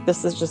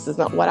this is just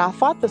isn't what I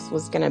thought this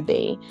was going to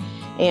be.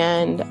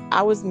 And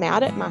I was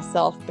mad at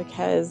myself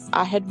because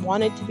I had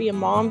wanted to be a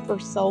mom for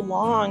so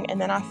long, and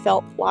then I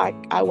felt like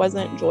I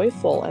wasn't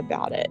joyful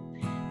about it.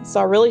 So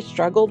I really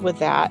struggled with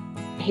that.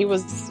 He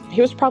was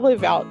probably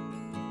about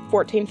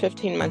 14,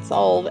 15 months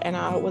old, and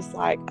I was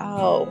like,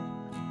 oh,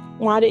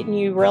 why didn't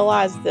you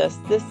realize this?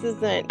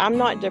 I'm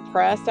not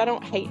depressed. I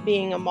don't hate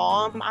being a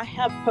mom. I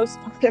have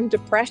postpartum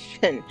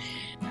depression.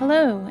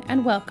 Hello,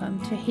 and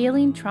welcome to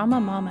Healing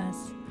Trauma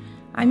Mamas.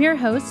 I'm your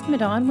host,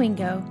 Madon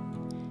Wingo.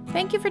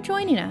 Thank you for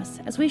joining us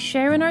as we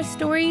share in our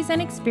stories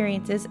and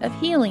experiences of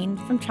healing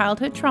from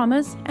childhood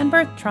traumas and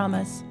birth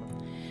traumas.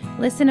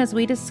 Listen as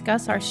we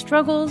discuss our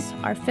struggles,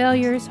 our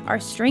failures, our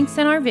strengths,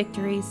 and our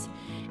victories,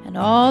 and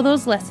all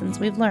those lessons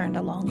we've learned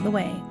along the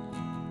way.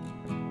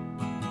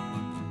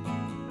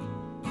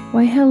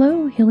 Why,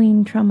 hello,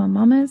 Healing Trauma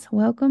Mamas.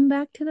 Welcome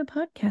back to the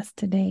podcast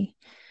today.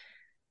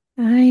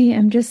 I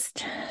am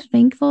just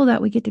thankful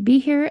that we get to be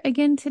here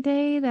again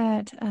today,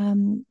 that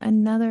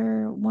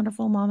another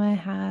wonderful mama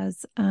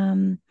has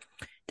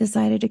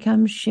decided to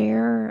come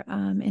share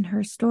in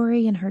her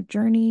story and her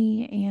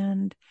journey,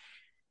 and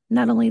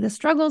not only the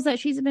struggles that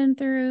she's been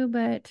through,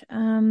 but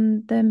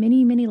the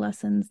many, many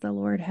lessons the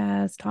Lord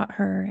has taught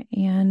her.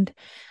 And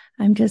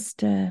I'm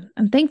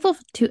thankful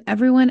to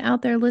everyone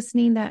out there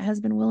listening that has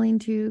been willing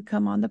to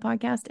come on the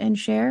podcast and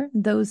share,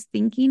 those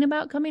thinking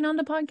about coming on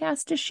the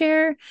podcast to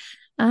share.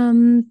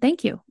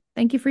 Thank you.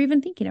 Thank you for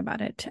even thinking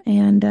about it.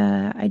 And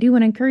I do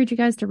want to encourage you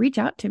guys to reach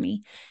out to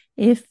me.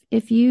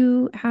 If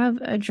you have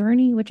a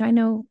journey, which I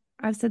know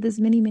I've said this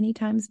many, many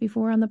times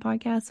before on the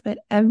podcast, but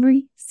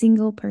every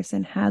single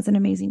person has an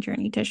amazing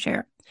journey to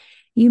share.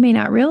 You may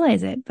not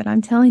realize it, but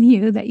I'm telling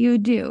you that you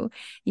do.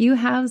 You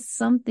have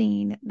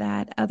something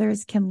that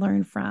others can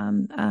learn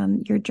from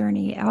your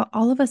journey.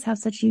 All of us have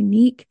such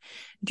unique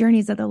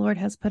journeys that the Lord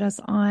has put us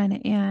on,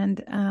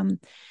 and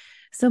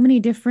so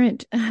many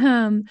different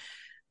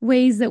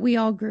ways that we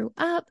all grew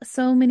up,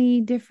 so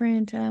many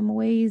different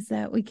ways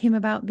that we came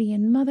about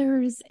being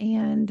mothers,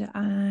 and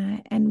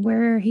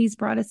where He's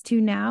brought us to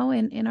now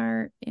in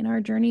our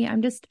journey.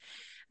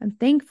 I'm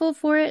thankful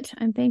for it.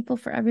 I'm thankful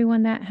for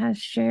everyone that has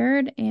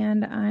shared,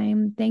 and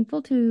I'm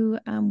thankful to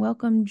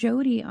welcome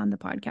Jody on the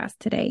podcast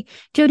today.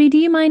 Jody, do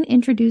you mind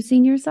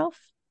introducing yourself?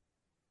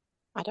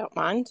 I don't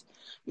mind.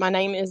 My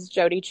name is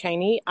Jody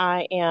Chaney.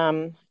 I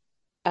am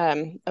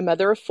a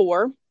mother of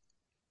four.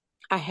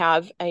 I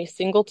have a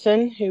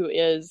singleton who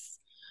is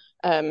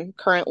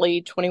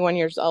currently 21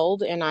 years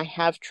old, and I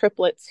have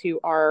triplets who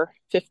are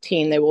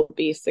 15. They will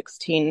be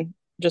 16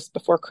 just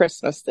before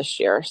Christmas this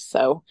year.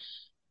 So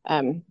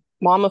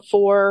mom of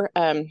four,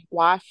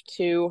 wife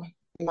to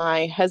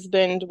my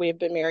husband. We have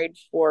been married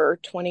for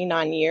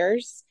 29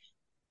 years,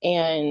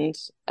 and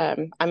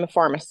I'm a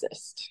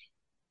pharmacist.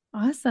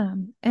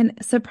 Awesome. And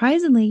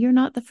surprisingly, you're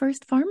not the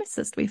first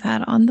pharmacist we've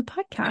had on the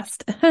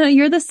podcast.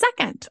 You're the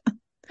second.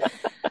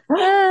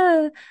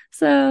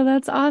 So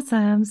that's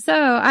awesome. So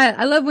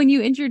I love when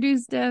you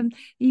introduced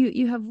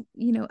you have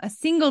a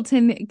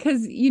singleton,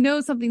 because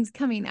something's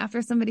coming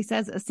after somebody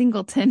says a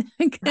singleton,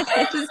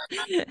 because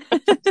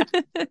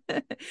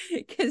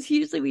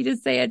usually we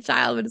just say a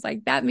child, but it's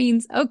like that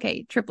means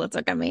okay, triplets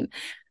are coming.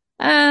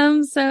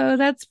 So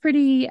that's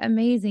pretty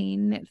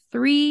amazing.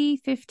 3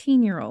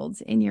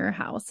 15-year-olds in your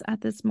house at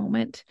this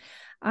moment.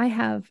 I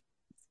have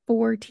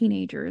 4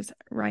 teenagers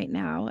right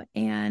now,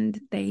 and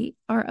they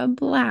are a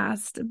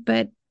blast,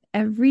 but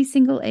every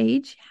single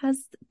age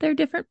has their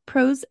different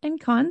pros and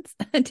cons,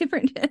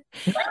 different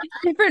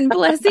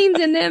blessings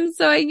in them.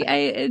 So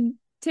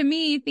to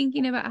me,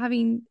 thinking about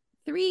having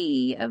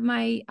I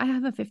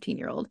have a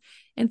 15-year-old,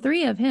 and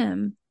 3 of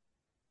him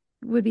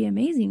would be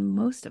amazing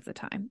most of the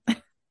time.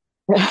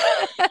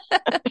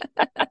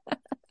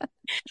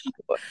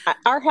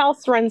 Our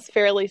house runs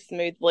fairly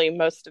smoothly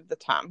most of the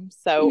time.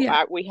 So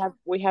Yeah.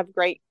 we have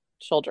great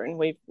children.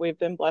 We've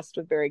been blessed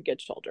with very good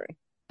children.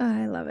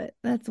 I love it.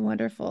 That's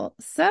wonderful.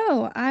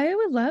 So I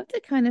would love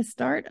to kind of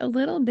start a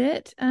little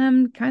bit,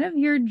 kind of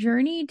your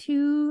journey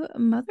to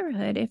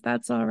motherhood, if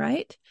that's all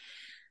right.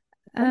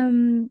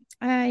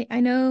 I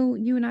know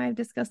you and I have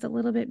discussed a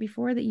little bit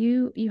before that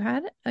you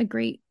had a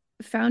great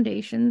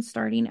foundation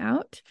starting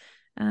out,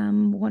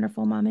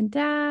 wonderful mom and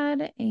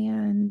dad,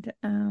 and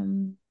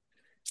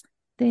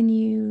then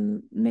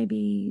you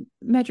maybe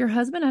met your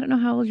husband. I don't know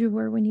how old you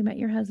were when you met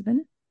your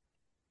husband.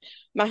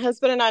 My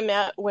husband and I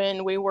met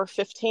when we were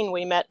 15.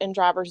 We met in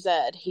driver's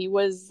ed.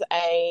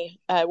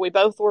 We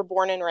both were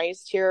born and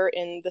raised here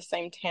in the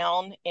same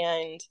town,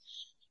 and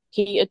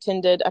he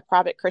attended a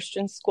private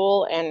Christian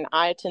school and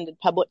I attended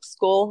public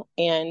school,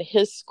 and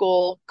his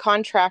school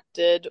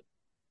contracted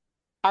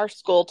our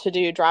school to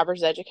do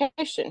driver's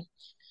education.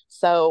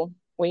 So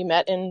we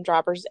met in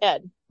driver's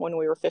ed when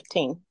we were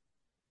 15.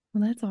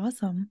 Well, that's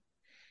awesome.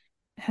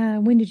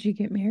 When did you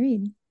get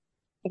married?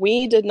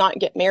 We did not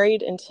get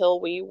married until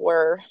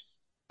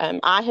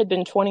I had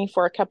been 20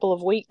 for a couple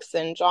of weeks,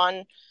 and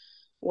John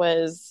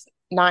was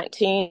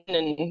 19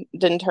 and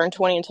didn't turn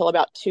 20 until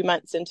about 2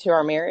 months into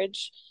our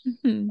marriage.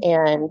 Mm-hmm.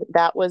 And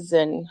that was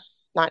in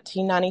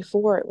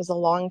 1994. It was a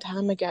long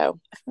time ago.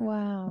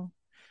 Wow.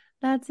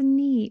 That's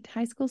neat.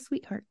 High school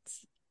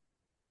sweethearts.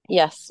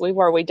 Yes, we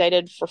were. We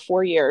dated for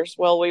 4 years.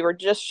 Well, we were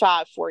just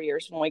shy of 4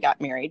 years when we got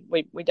married.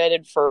 We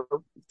dated for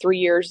 3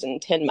 years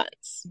and 10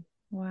 months.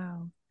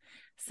 Wow.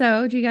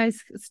 So, do you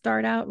guys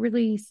start out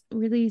really,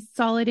 really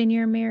solid in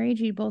your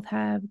marriage? You both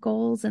have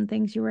goals and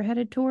things you were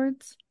headed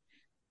towards?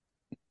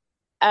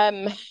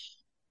 Um,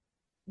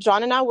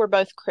 John and I were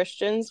both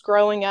Christians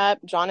growing up.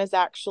 John is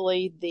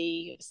actually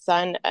the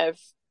son of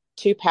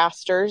two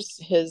pastors.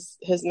 His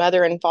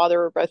mother and father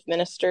were both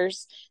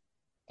ministers,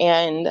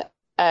 and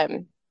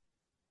um,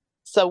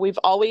 so we've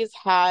always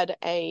had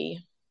a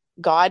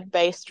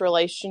God-based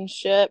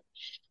relationship.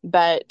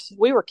 But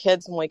we were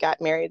kids when we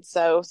got married,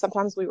 so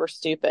sometimes we were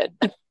stupid.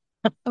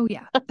 Oh,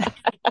 yeah.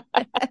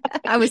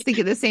 I was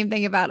thinking the same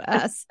thing about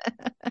us.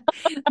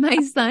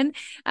 My son,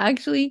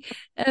 actually,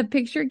 a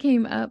picture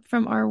came up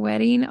from our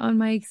wedding on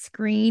my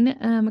screen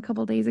a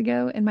couple days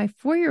ago, and my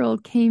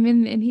 4-year-old came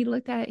in and he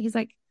looked at it. He's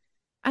like,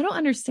 I don't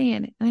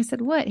understand. And I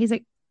said, what? He's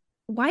like,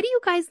 why do you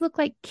guys look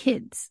like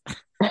kids?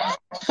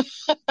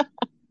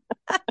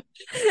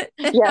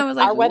 And I Yes, was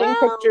like, our well,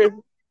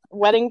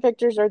 wedding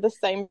pictures are the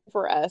same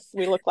for us.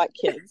 We look like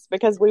kids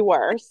because we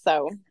were.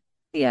 So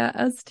yeah,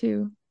 us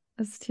too.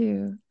 Us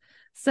too.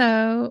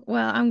 So,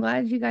 well, I'm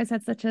glad you guys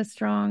had such a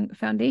strong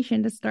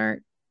foundation to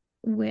start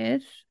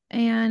with.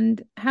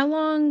 And how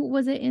long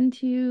was it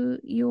into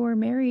your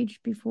marriage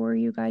before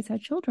you guys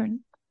had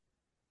children?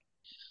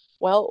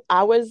 well,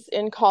 I was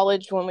in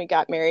college when we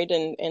got married,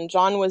 and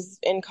John was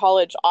in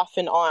college off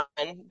and on,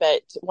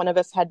 but one of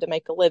us had to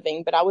make a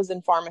living. But I was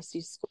in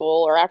pharmacy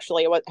school, or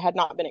actually, had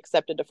not been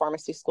accepted to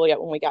pharmacy school yet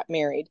when we got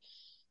married.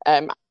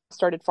 I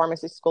started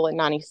pharmacy school in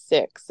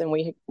 96 and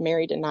we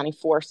married in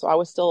 94. So I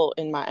was still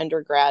in my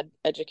undergrad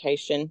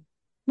education.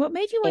 What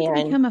made you want to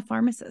And become a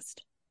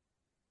pharmacist?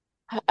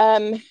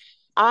 um,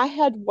 I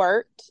had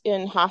worked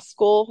in high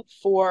school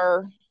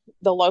for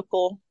the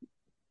local,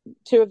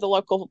 two of the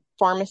local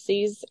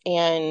pharmacies.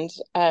 And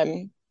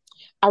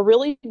I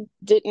really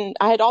didn't,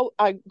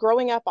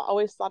 growing up, I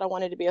always thought I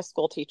wanted to be a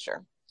school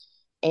teacher.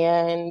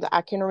 And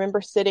I can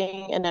remember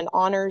sitting in an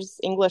honors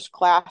English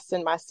class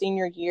in my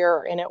senior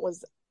year, and it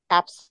was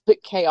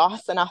absolute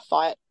chaos. And I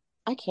thought,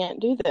 I can't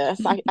do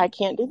this. I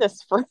can't do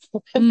this for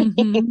a living.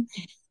 Mm-hmm.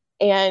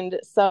 And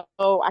so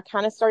I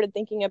kind of started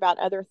thinking about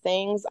other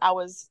things. I've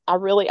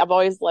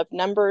always loved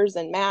numbers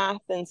and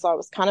math. And so I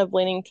was kind of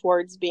leaning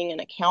towards being an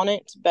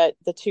accountant. But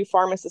the two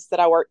pharmacists that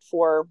I worked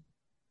for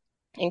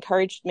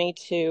encouraged me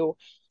to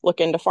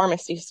look into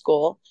pharmacy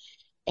school.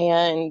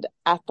 And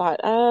I thought,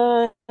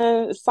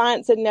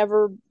 science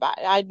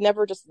I'd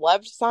never just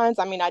loved science.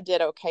 I mean, I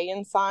did okay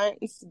in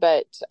science,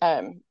 but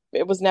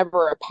it was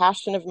never a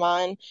passion of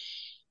mine.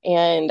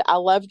 And I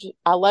loved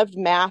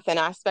math, and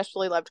I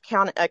especially loved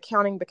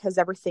accounting because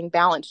everything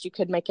balanced. You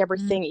could make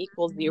everything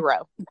equal Mm-hmm.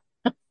 zero.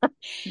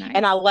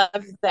 And I Nice.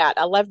 loved that.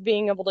 I loved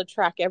being able to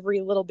track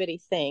every little bitty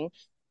thing.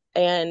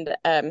 And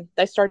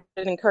they started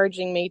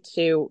encouraging me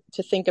to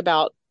think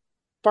about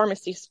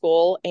pharmacy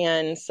school.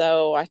 And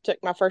so I took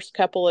my first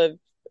couple of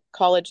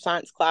college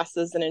science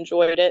classes and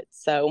enjoyed it.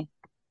 So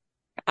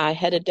I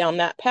headed down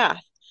that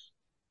path.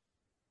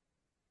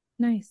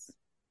 Nice.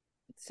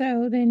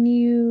 So then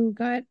you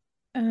got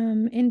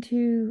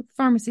into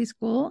pharmacy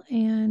school,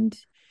 and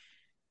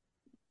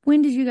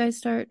when did you guys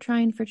start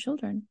trying for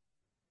children?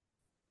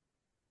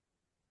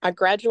 I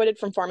graduated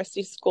from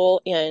pharmacy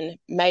school in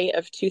May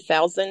of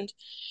 2000,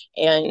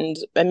 and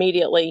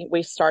immediately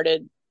we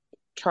started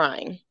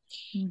trying.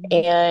 Mm-hmm.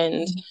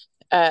 And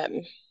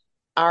um,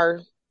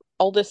 our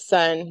oldest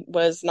son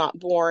was not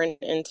born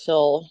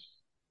until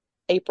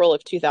April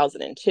of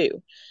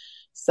 2002.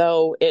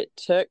 So it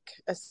took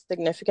a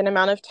significant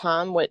amount of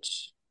time,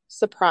 which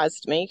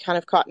surprised me, kind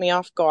of caught me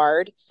off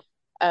guard.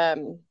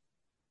 Um,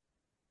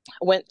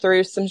 went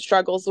through some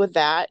struggles with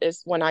that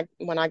is when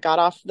I got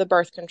off the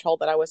birth control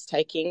that I was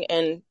taking.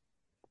 And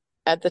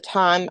at the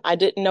time I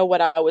didn't know what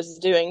I was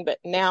doing, but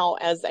now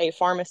as a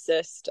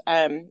pharmacist,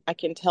 I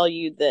can tell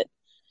you that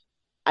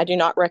I do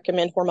not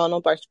recommend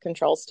hormonal birth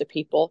controls to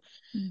people.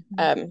 Mm-hmm.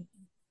 Um,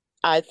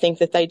 I think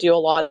that they do a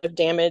lot of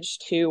damage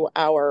to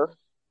our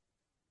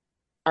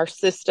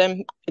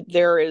system.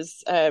 There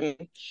is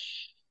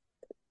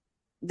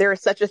there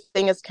is such a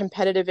thing as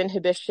competitive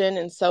inhibition,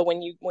 and so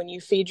when you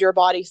feed your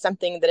body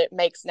something that it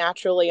makes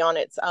naturally on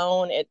its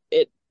own,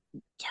 it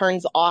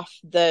turns off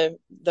the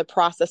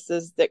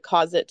processes that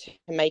cause it to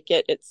make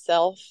it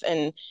itself.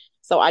 And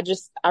so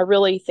I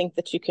really think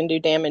that you can do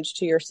damage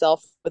to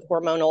yourself with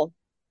hormonal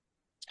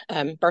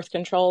birth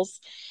controls.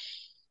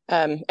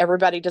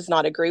 Everybody does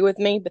not agree with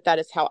me, but that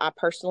is how I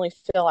personally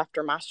feel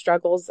after my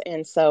struggles.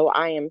 And so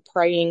I am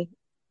praying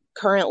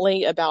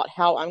currently about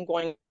how I'm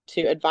going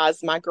to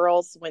advise my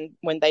girls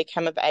when they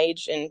come of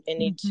age and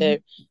need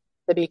Mm-hmm.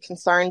 to be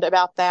concerned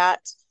about that.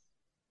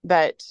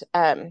 But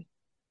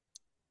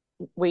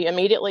we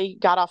immediately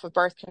got off of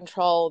birth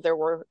control. There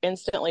were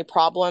instantly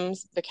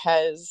problems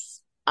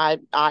because I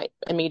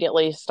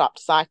immediately stopped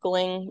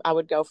cycling. I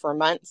would go for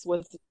months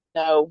with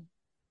no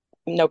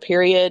no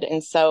period.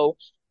 And so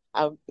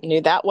I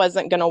knew that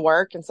wasn't going to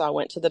work. And so I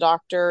went to the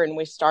doctor and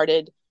we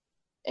started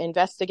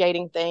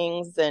investigating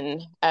things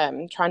and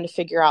trying to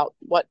figure out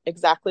what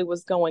exactly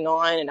was going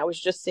on. And I was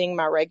just seeing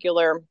my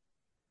regular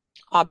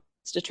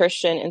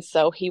obstetrician. And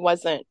so he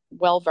wasn't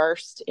well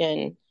versed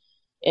in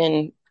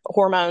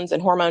hormones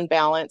and hormone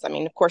balance. I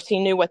mean, of course, he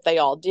knew what they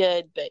all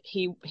did, but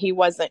he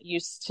wasn't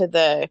used to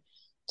the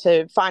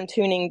to fine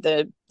tuning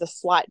the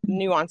slight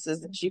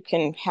nuances that you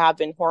can have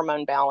in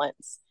hormone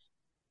balance.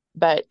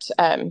 But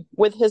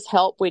with his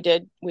help, we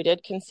did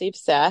conceive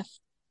Seth,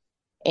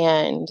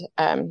 and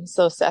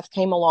so Seth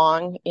came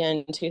along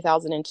in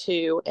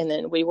 2002, and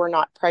then we were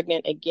not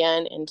pregnant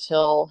again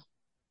until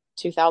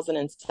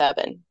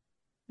 2007.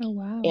 Oh,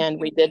 wow. And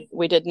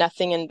we did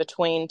nothing in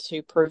between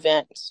to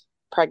prevent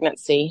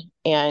pregnancy.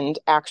 And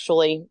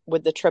actually,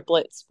 with the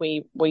triplets,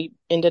 we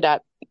ended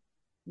up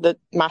the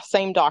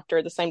same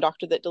doctor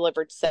that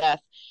delivered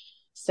Seth,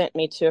 sent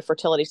me to a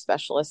fertility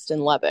specialist in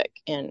Lubbock,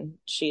 and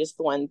she is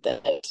the one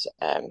that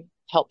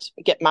helped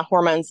get my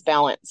hormones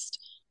balanced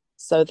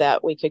so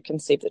that we could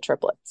conceive the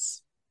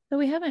triplets. So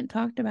we haven't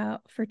talked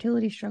about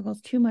fertility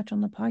struggles too much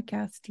on the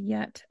podcast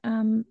yet.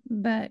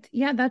 But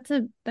yeah, that's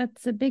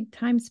a big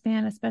time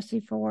span,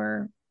 especially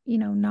for,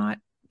 not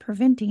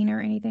preventing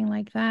or anything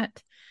like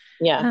that.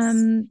 Yes.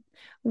 Um,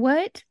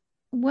 what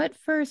what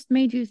first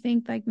made you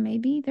think like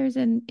maybe there's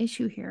an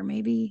issue here?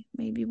 Maybe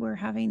we're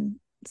having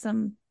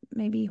some,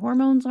 maybe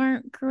hormones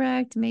aren't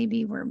correct,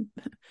 maybe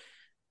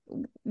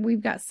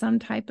we've got some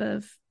type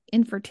of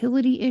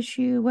infertility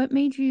issue. What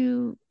made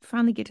you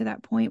finally get to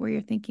that point where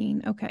you're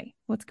thinking, okay,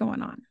 what's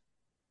going on?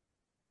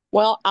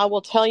 Well, I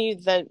will tell you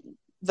that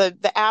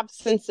the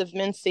absence of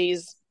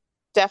menses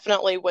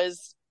definitely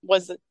was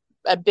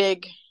a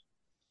big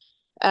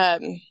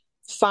um,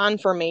 sign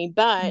for me,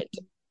 but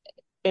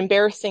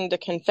embarrassing to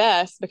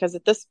confess because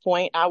at this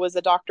point I was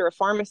a doctor of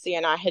pharmacy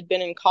and I had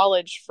been in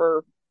college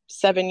for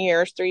 7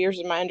 years, 3 years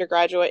in my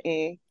undergraduate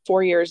and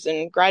 4 years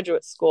in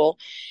graduate school,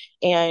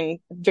 and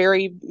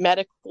very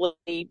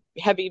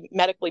heavy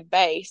medically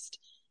based.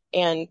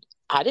 And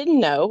I didn't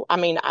know. I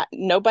mean,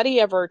 nobody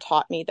ever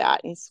taught me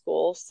that in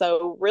school.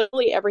 So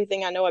really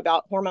everything I know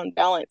about hormone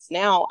balance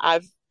now,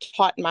 I've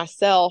taught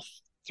myself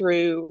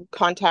through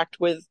contact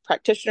with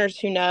practitioners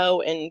who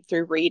know and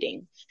through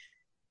reading.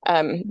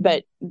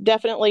 But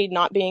definitely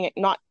not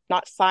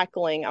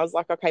cycling. I was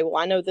like, okay, well,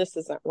 I know this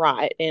isn't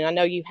right, and I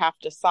know you have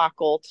to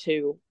cycle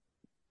to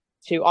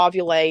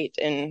ovulate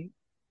and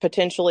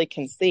potentially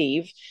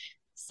conceive.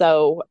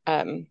 So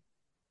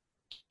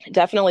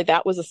definitely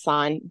that was a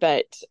sign,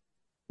 but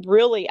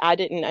really I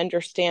didn't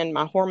understand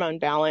my hormone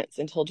balance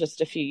until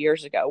just a few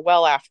years ago,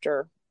 well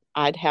after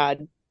I'd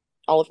had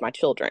all of my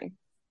children.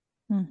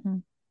 Mm-hmm.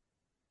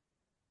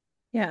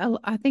 Yeah,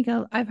 I think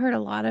I've heard a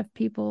lot of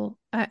people,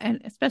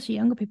 and especially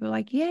younger people,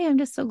 like, "Yay, I'm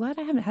just so glad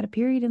I haven't had a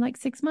period in like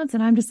 6 months."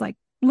 And I'm just like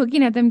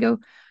looking at them, go,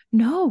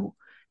 "No,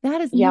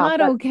 that is Yeah,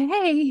 not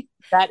okay.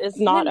 that is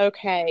not That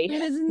okay.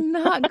 that is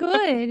not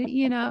good.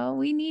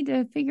 We need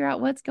to figure out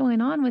what's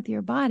going on with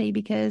your body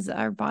because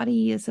our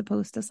body is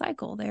supposed to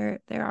cycle. There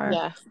are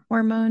Yes,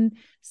 hormone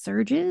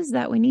surges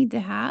that we need to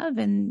have,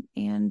 and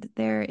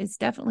there is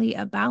definitely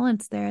a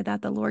balance there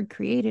that the Lord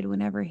created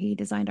whenever He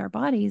designed our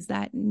bodies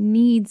that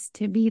needs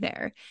to be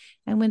there.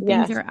 And when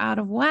things yes, are out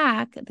of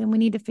whack, then we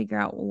need to figure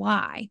out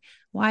why.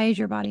 Why is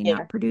your body not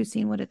yeah.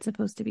 producing what it's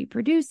supposed to be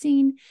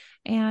producing?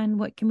 And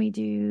what can we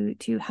do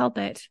to help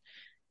it?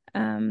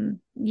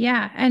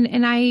 Yeah,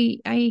 and I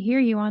hear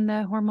you on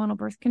the hormonal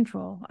birth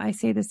control. I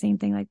say the same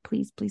thing, like,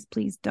 please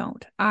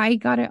don't. I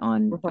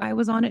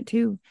was on it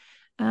too,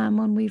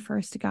 when we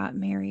first got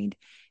married,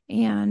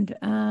 and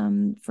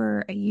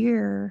for a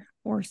year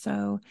or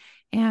so,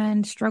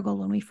 and struggled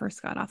when we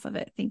first got off of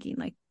it, thinking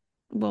like,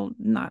 well,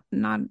 not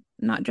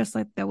just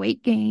like the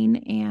weight gain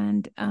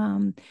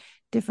and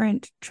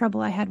different trouble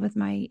I had with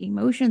my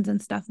emotions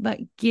and stuff, but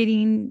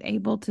getting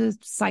able to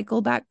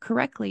cycle back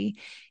correctly,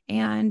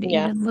 and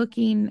Yes, even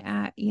looking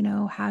at,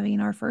 having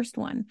our first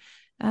one,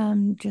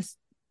 just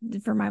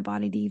for my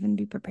body to even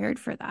be prepared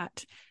for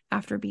that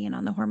after being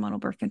on the hormonal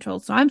birth control.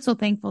 So I'm so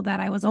thankful that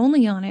I was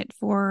only on it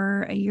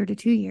for a year to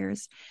 2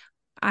 years.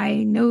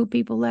 I know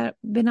people that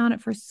have been on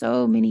it for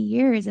so many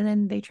years and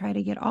then they try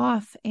to get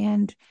off,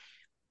 and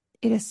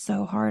it is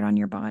so hard on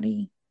your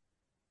body.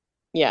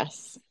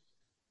 yes.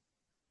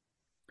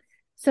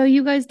 So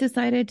you guys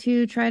decided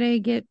to try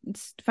to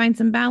find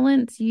some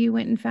balance. You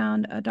went and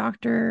found a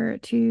doctor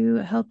to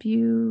help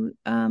you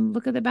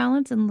look at the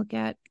balance and look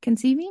at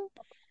conceiving.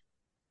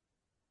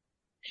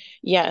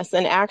 Yes,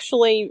 and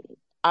actually,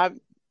 I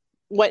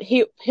what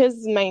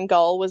his main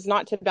goal was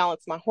not to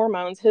balance my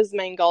hormones. His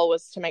main goal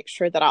was to make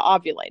sure that I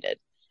ovulated.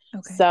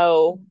 Okay.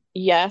 So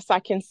yes, I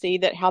can see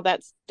that how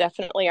that's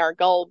definitely our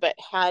goal. But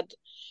had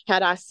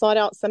I sought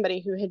out somebody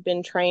who had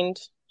been trained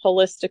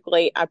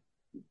holistically, I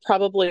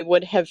probably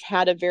would have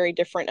had a very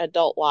different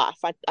adult life.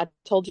 I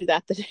told you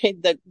that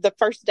the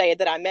first day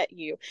that I met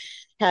you.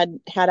 Had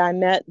I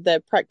met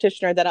the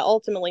practitioner that I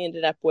ultimately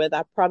ended up with,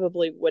 I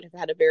probably would have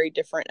had a very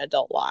different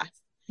adult life.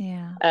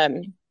 Yeah.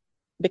 Um,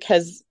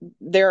 because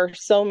there are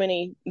so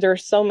many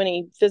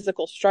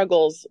physical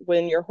struggles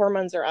when your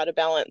hormones are out of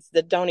balance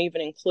that don't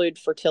even include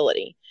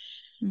fertility.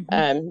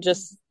 Hmm.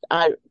 Just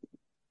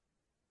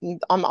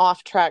I'm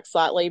off track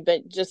slightly,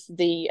 but just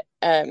the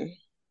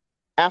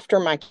after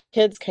my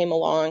kids came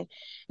along,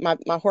 my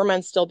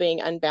hormones still being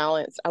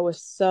unbalanced, I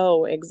was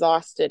so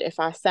exhausted. If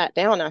I sat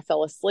down, I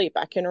fell asleep.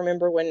 I can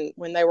remember when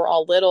they were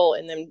all little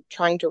and them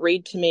trying to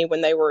read to me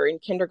when they were in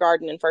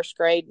kindergarten and first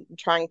grade,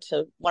 trying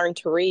to learn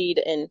to read,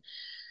 and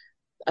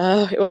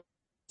it was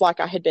like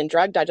I had been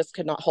drugged. I just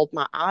could not hold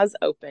my eyes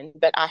open.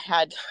 But I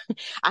had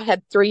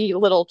three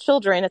little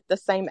children at the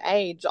same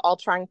age, all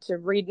trying to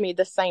read me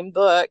the same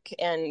book,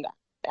 and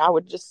I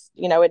would just,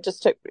 it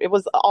just took, it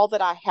was all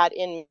that I had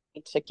in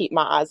me to keep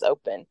my eyes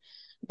open.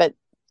 But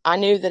I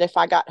knew that if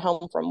I got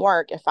home from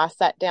work, if I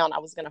sat down, I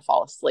was going to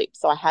fall asleep.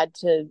 So I had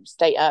to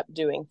stay up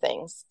doing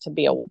things to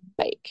be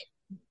awake.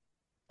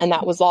 And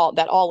that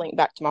all linked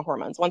back to my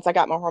hormones. Once I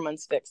got my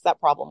hormones fixed, that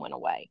problem went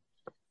away.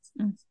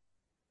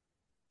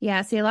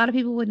 Yeah, see, a lot of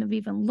people wouldn't have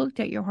even looked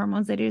at your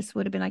hormones. They just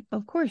would have been like,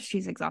 of course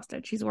she's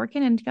exhausted. She's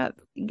working and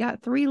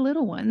got three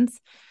little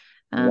ones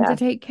to Yeah.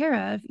 take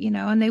care of,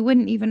 and they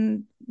wouldn't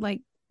even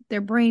like their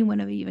brain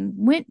wouldn't have even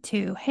went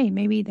to, hey,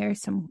 maybe there's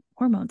some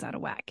hormones out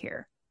of whack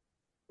here.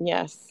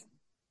 Yes.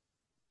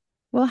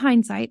 Well,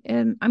 hindsight,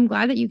 and I'm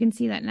glad that you can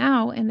see that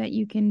now and that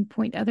you can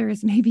point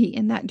others maybe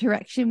in that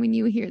direction when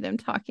you hear them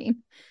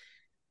talking.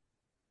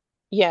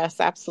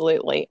 Yes,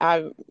 absolutely.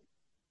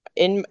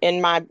 In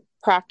my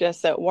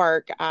practice at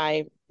work,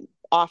 I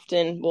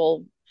often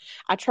will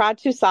I try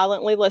to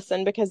silently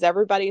listen because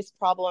everybody's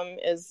problem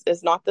is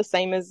not the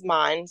same as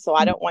mine. So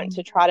I don't want Mhm.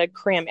 to try to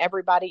cram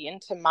everybody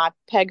into my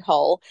peg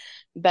hole.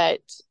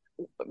 But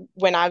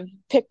when I've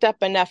picked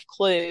up enough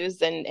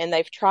clues and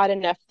they've tried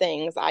enough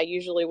things, I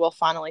usually will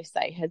finally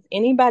say, has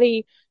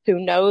anybody who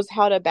knows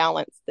how to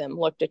balance them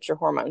looked at your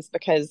hormones?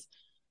 Because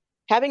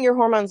having your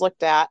hormones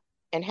looked at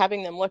and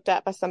having them looked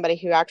at by somebody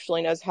who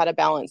actually knows how to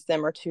balance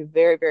them are two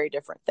very, very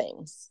different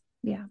things.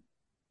 Yeah.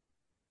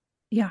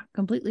 Yeah,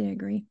 completely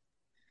agree.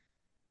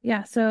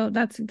 Yeah, so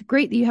that's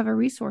great that you have a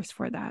resource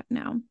for that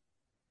now.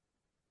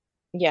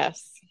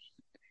 Yes.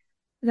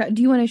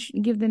 Do you want to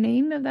give the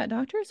name of that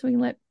doctor so we can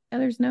let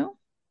others know?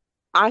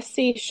 I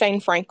see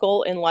Shane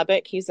Frankel in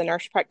Lubbock. He's a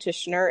nurse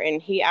practitioner,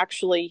 and he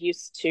actually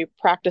used to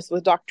practice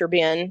with Dr.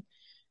 Ben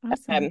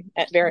Awesome.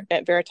 at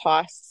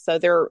Veritas. So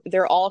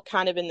they're all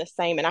kind of in the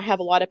same. And I have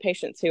a lot of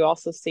patients who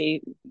also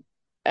see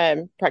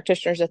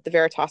practitioners at the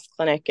Veritas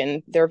clinic,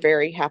 and they're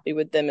very happy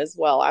with them as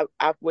well.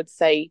 I would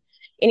say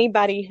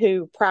anybody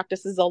who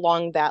practices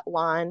along that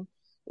line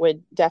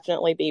would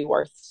definitely be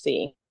worth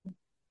seeing.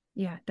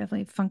 Yeah,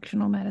 definitely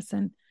functional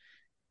medicine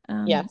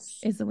Yes.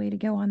 is the way to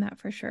go on that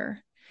for sure.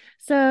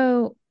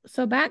 So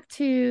back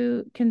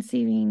to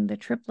conceiving the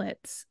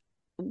triplets.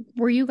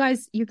 Were you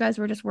guys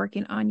were just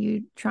working on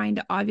you trying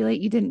to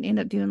ovulate? You didn't end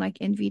up doing like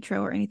in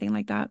vitro or anything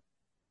like that?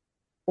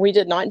 We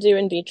did not do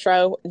in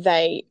vitro.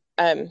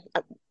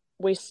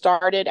 We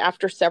started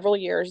after several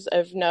years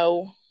of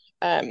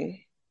um,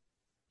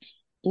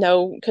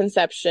 no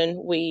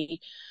conception.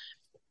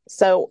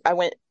 So I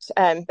went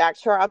back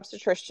to our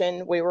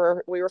obstetrician. We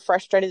were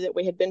frustrated that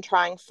we had been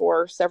trying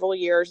for several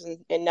years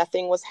and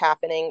nothing was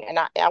happening. And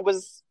I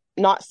was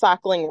not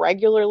cycling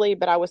regularly,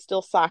 but I was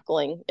still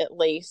cycling at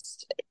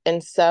least.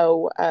 And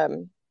so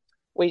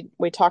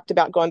we talked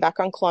about going back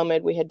on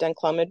Clomid. We had done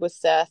Clomid with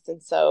Seth,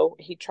 and so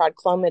he tried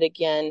Clomid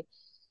again,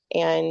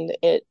 and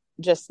it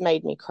just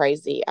made me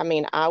crazy. I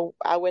mean,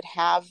 I would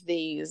have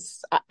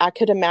these. I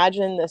could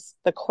imagine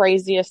the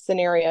craziest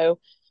scenario.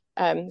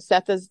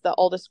 Seth is the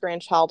oldest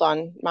grandchild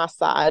on my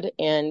side,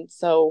 and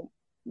so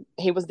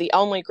he was the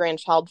only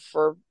grandchild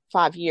for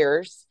 5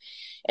 years.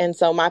 And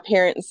so my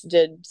parents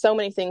did so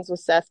many things with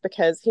Seth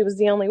because he was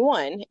the only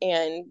one,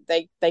 and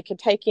they could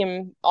take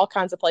him all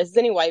kinds of places.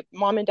 Anyway,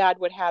 mom and dad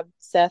would have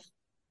Seth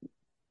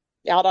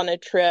out on a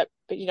trip,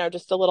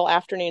 just a little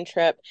afternoon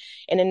trip.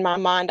 And in my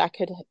mind, I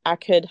could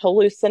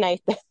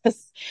hallucinate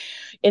this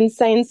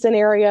insane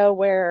scenario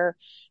where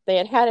they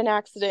had had an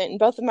accident and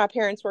both of my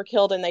parents were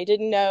killed and they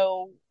didn't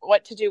know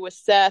what to do with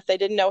Seth. They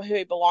didn't know who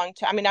he belonged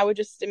to. I mean, I would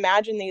just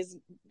imagine these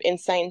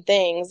insane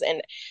things,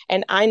 and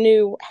I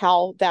knew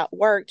how that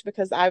worked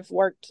because I've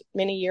worked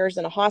many years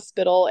in a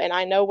hospital and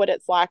I know what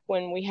it's like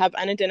when we have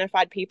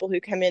unidentified people who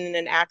come in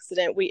an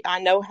accident. I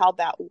know how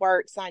that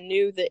works. I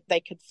knew that they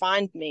could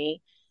find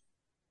me,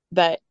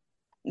 but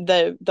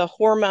the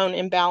hormone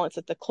imbalance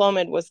that the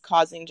Clomid was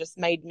causing just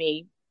made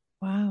me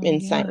Wow,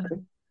 insane. yeah.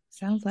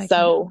 Sounds like it.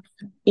 So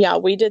yeah,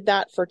 we did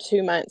that for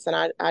 2 months, and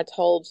I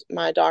told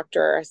my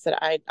doctor, I said,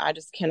 I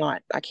just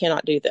cannot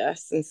do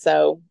this. And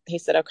so he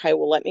said, okay,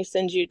 well, let me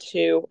send you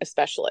to a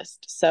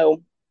specialist.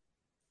 So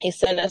he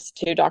sent us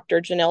to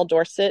Dr. Janelle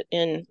Dorset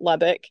in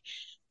Lubbock,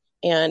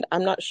 and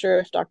I'm not sure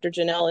if Dr.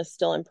 Janelle is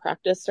still in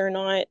practice or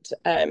not.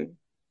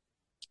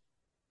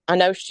 I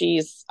know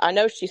she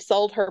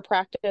sold her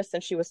practice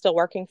and she was still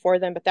working for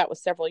them, but that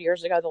was several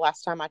years ago the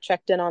last time I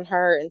checked in on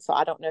her. And so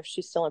I don't know if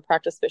she's still in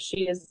practice, but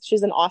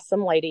she's an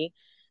awesome lady.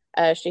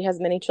 She has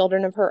many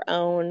children of her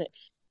own,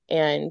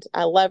 and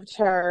I loved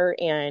her.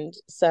 And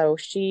so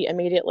she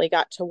immediately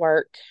got to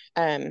work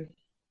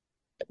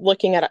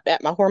looking at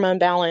my hormone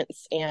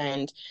balance,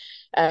 and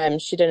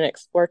she did an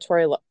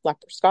exploratory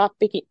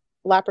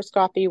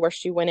laparoscopy where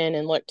she went in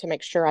and looked to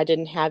make sure I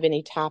didn't have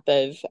any type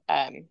of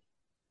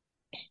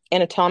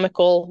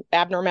anatomical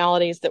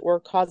abnormalities that were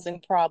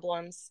causing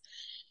problems.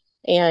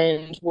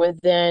 And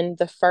within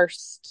the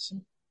first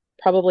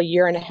probably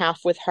year and a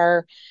half with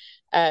her,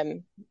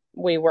 um,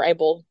 we were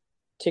able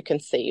to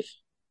conceive.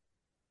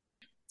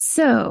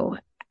 So,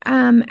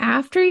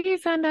 after you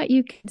found out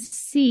you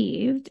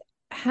conceived,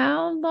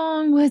 how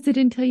long was it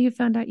until you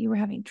found out you were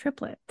having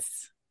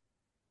triplets?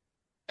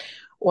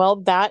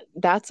 Well,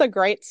 that's a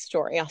great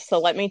story. So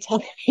let me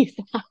tell you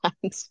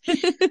that.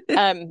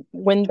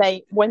 When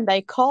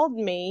they called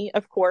me,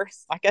 of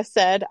course, like I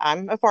said,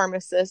 I'm a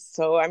pharmacist,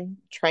 so I'm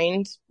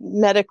trained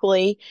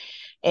medically.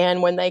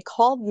 And when they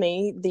called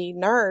me, the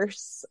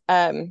nurse,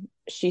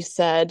 she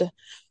said,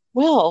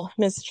 "Well,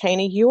 Miss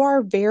Chaney, you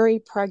are very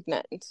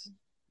pregnant."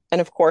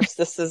 And of course,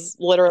 this is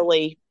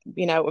literally,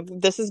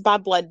 this is by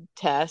blood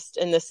test,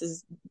 and this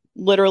is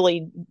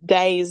literally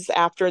days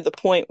after the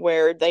point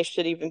where they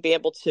should even be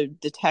able to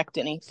detect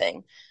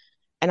anything.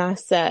 And I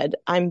said,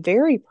 "I'm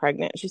very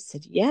pregnant." She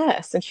said,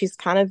 "Yes." And she's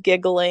kind of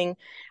giggling.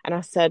 And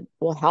I said,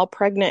 "Well, how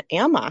pregnant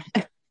am I?"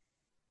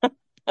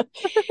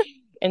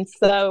 And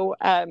so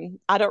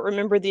I don't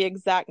remember the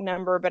exact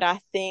number, but I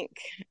think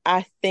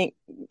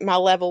my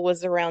level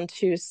was around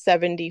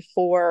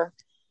 274.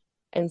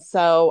 And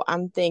so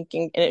I'm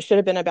thinking, and it should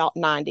have been about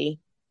 90.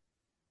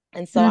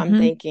 And so I'm Mm-hmm.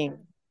 thinking,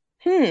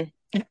 hmm,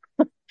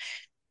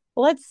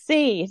 let's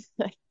see,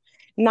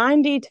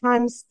 90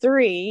 times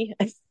three.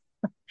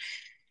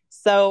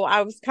 So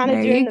I was kind of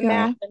There doing you the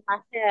math go. in my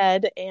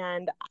head,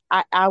 and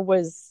I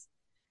was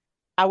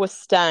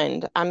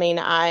stunned. I mean,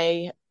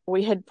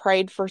 we had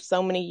prayed for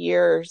so many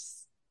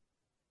years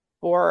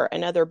for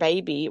another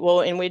baby.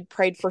 Well, and we'd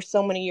prayed for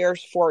so many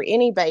years for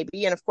any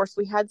baby. And of course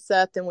we had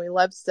Seth, and we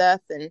loved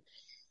Seth,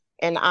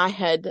 and I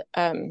had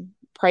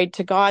prayed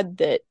to God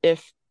that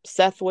if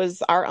Seth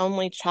was our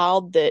only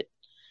child, that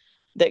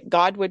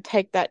God would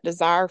take that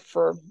desire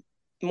for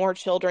more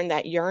children,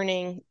 that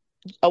yearning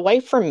away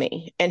from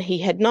me. And he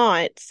had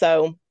not.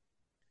 So,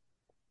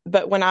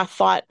 but when I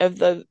thought of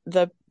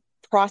the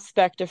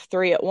prospect of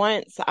three at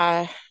once,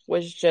 I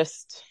was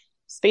just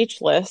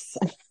speechless.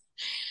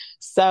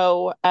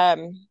 So,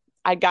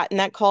 I'd gotten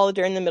that call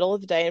during the middle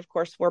of the day. And of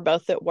course, we're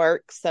both at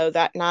work. So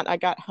that night I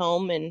got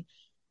home and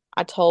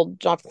I told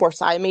John, of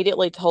course, I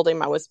immediately told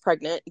him I was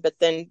pregnant. But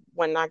then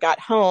when I got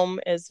home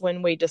is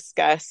when we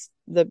discussed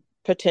the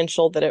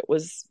potential that it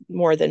was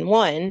more than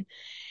one.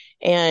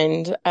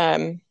 And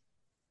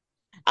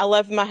I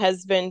love my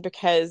husband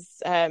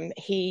because I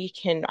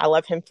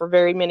love him for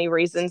very many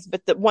reasons.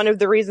 But one of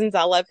the reasons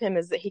I love him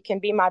is that he can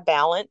be my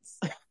balance.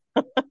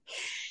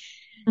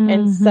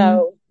 And Mm-hmm.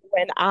 so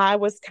when I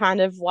was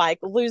kind of like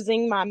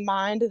losing my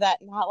mind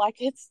that night, like,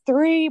 it's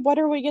three, what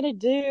are we going to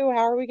do?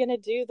 How are we going to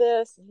do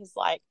this? And he's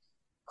like,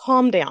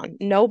 "Calm down.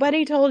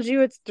 Nobody told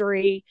you it's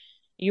three.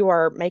 You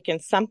are making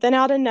something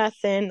out of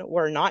nothing.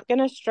 We're not going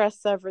to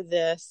stress over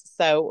this."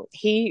 So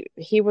he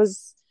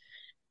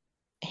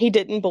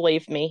didn't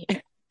believe me.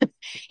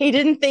 He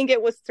didn't think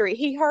it was three.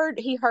 He heard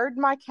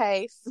my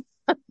case,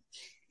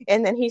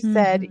 and then he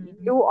said, Mm-hmm.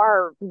 "You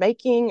are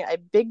making a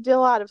big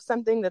deal out of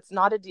something that's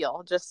not a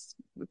deal. Just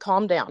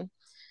calm down."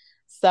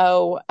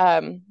 So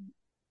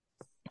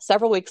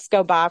several weeks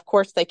go by. Of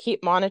course, they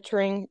keep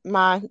monitoring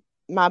my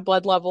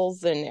blood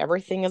levels, and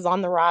everything is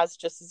on the rise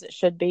just as it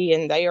should be,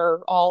 and they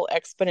are all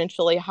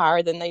exponentially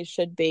higher than they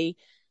should be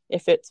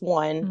if it's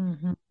one.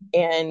 Mm-hmm.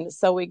 And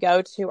so we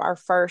go to our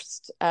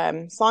first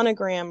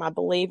sonogram, I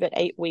believe, at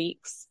 8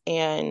 weeks,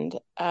 and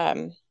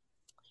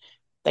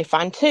they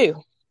find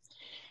two.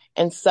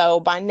 And so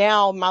by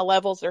now, my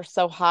levels are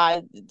so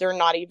high, they're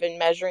not even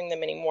measuring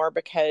them anymore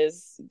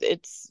because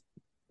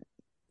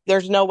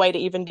there's no way to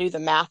even do the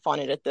math on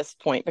it at this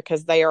point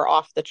because they are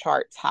off the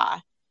charts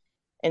high.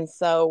 And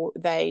so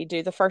they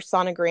do the first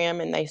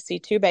sonogram and they see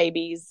two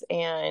babies.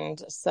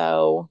 And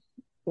so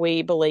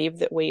we believe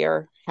that we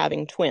are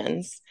having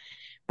twins.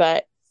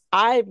 But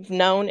I've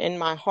known in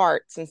my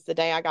heart since the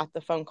day I got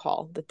the phone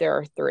call that there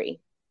are three.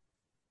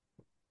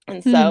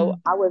 And so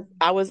Hmm.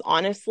 I was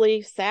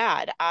honestly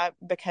sad.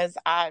 Because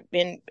I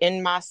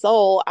in my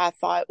soul I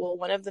thought, well,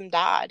 one of them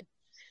died.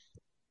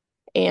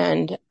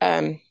 And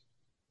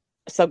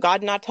so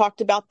God and I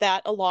talked about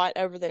that a lot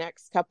over the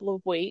next couple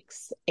of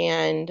weeks.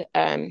 And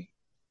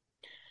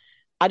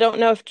I don't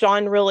know if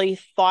John really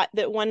thought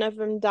that one of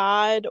them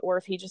died or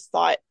if he just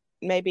thought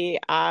maybe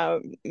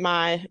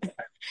my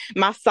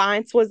my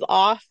science was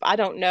off. I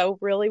don't know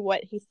really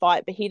what he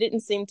thought, but he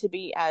didn't seem to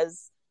be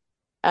as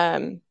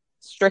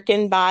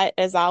stricken by it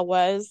as I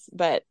was.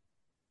 But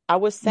I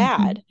was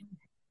Mm-hmm. sad.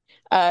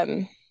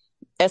 Um,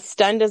 as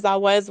stunned as I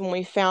was when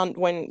we found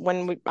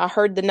I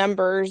heard the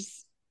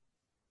numbers.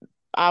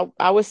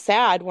 I was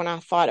sad when I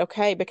thought,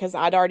 okay, because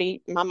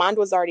my mind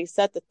was already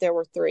set that there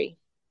were three.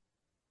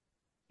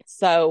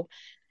 So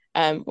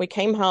we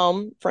came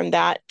home from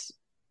that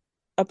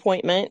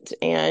appointment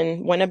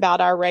and went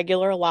about our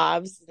regular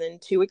lives. Then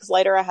 2 weeks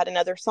later, I had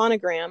another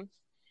sonogram,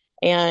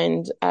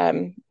 and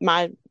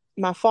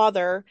my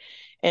father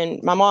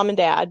and my mom and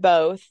dad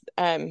both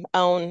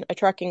own a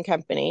trucking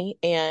company,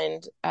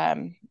 and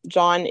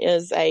John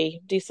is a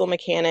diesel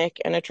mechanic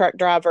and a truck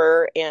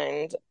driver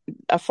and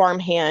a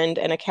farmhand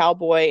and a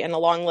cowboy, and a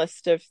long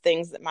list of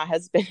things that my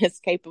husband is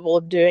capable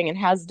of doing and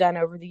has done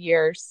over the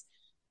years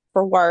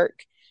for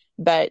work.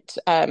 But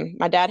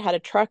my dad had a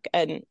truck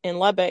in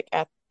Lubbock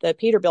at the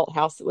Peterbilt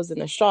house that was in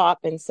the shop,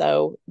 and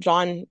so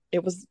John,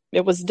 it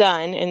was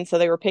done, and so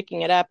they were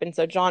picking it up, and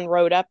so John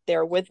rode up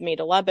there with me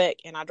to Lubbock,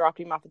 and I dropped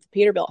him off at the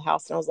Peterbilt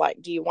house, and I was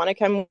like, "Do you want to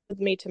come with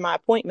me to my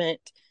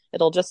appointment?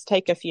 It'll just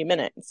take a few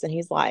minutes." And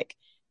he's like,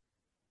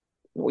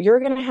 well, "You're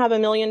going to have a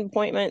million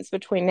appointments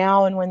between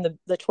now and when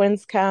the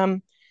twins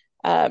come.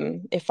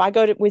 If I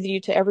go with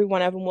you to every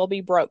one of them, we'll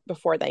be broke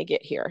before they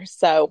get here."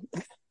 So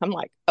I'm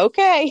like,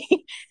 "Okay."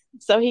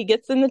 So he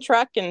gets in the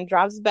truck and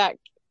drives back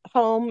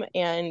home,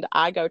 and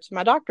I go to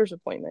my doctor's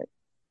appointment.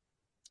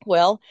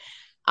 Well,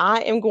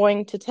 I am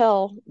going to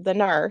tell the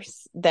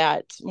nurse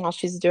that while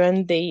she's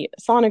doing the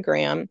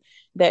sonogram,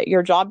 that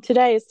your job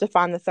today is to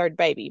find the third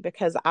baby,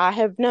 because I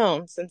have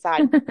known since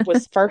I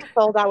was first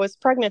told I was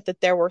pregnant that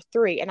there were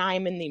three, and I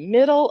am in the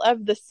middle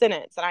of the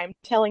sentence and I'm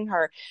telling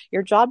her,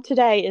 "Your job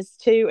today is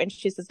two," and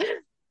she says,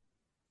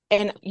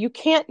 and you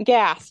can't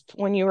gasp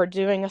when you are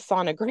doing a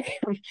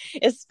sonogram,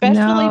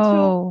 especially to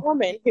a No.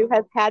 woman who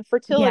has had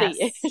fertility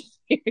Yes. issues.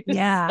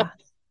 Yeah.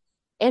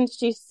 And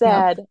she Yep.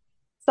 said,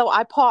 so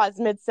I paused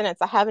mid sentence.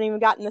 I haven't even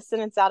gotten the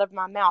sentence out of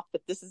my mouth,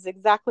 but this is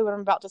exactly what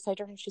I'm about to say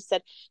to her. And she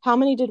said, "How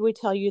many did we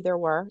tell you there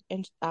were?"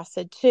 And I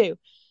said, "Two."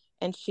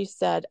 And she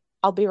said,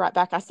 "I'll be right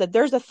back." I said,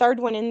 "There's a third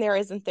one in there,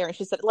 isn't there?" And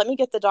she said, "Let me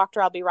get the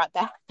doctor. I'll be right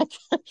back." And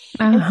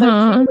so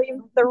she Uh-huh.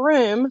 leaves the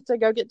room to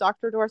go get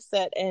Dr.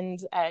 Dorset.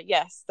 And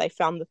yes, they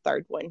found the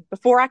third one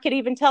before I could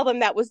even tell them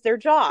that was their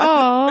job.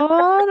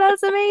 Oh,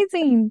 that's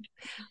amazing.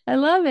 I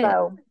love it.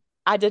 So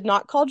I did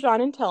not call John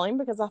and tell him,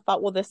 because I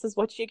thought, well, this is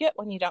what you get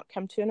when you don't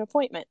come to an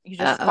appointment. You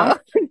just find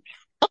Uh-oh.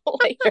 out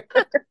later.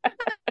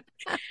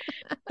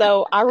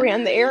 So I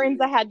ran the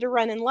errands I had to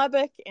run in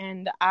Lubbock,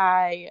 and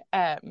I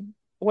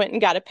went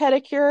and got a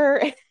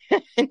pedicure,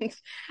 and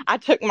I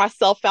took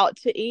myself out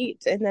to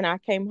eat. And then I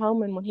came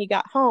home, and when he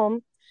got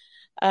home,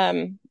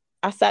 um,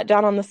 I sat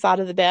down on the side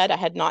of the bed. I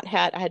had not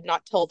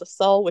told a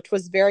soul, which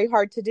was very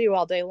hard to do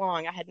all day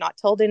long. I had not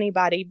told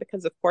anybody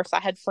because, of course, I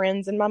had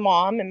friends and my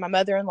mom and my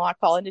mother-in-law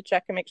calling to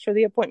check and make sure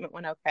the appointment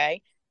went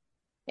okay.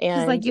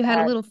 Just like And you had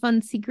a little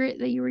fun secret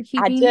that you were I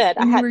keeping did.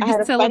 and you were I had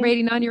just a fun,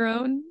 celebrating on your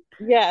own.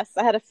 yes,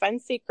 I had a fun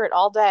secret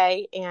all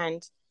day.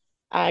 And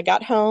I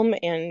got home,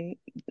 and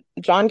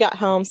John got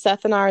home.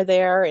 Seth and I are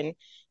there, and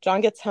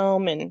John gets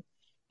home, and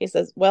he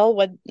says, "Well,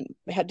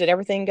 did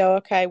everything go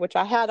okay?" Which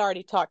I had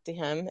already talked to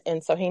him,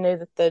 and so he knew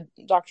that the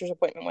doctor's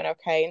appointment went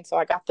okay. And so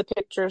I got the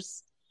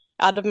pictures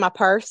out of my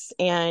purse,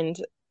 and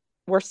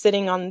we're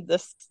sitting on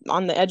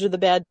the edge of the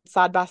bed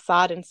side by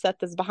side, and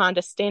Seth is behind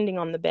us, standing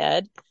on the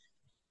bed,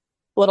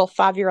 little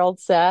 5-year-old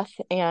Seth,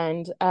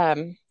 and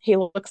he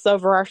looks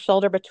over our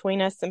shoulder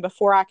between us, and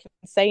before I can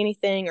say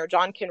anything or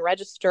John can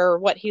register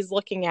what he's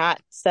looking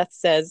at, Seth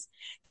says,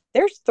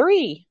 "There's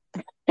three,"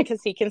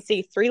 because he can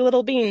see three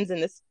little beans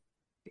in this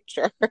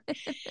picture.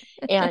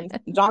 And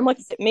John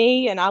looks at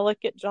me, and I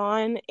look at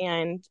John,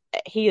 and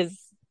he is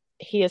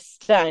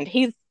stunned.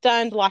 He's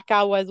stunned like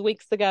I was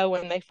weeks ago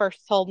when they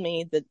first told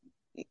me that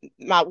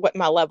what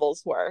my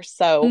levels were.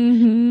 So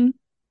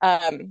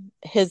Mm-hmm.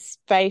 his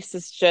face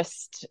is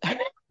just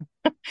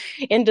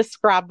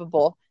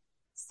indescribable.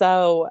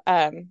 So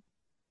I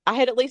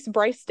had at least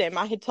braced him.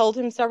 I had told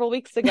him several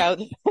weeks ago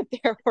that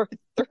there were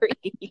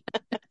three.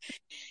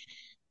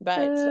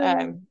 But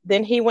Uh,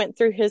 then he went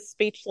through his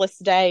speechless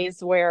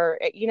days where,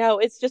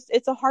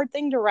 it's a hard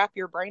thing to wrap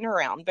your brain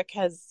around,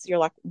 because you're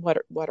like,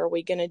 what are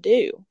we going to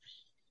do?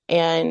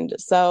 And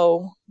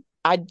so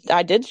I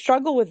did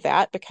struggle with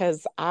that,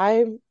 because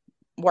I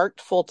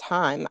worked full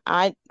time.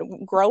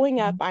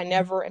 Growing up, I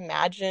never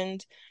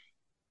imagined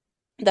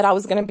that I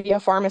was going to be a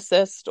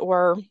pharmacist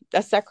or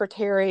a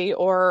secretary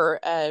or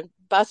a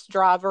bus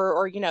driver,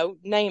 or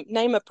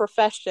name a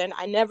profession.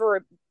 I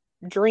never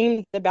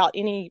dreamed about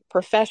any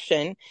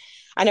profession.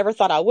 I never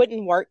thought I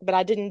wouldn't work, but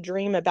I didn't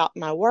dream about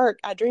my work.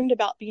 I dreamed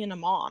about being a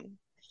mom.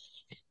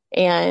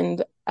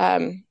 And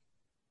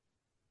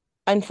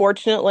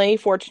unfortunately,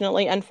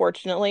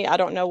 I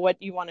don't know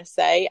what you want to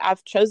say,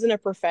 I've chosen a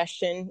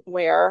profession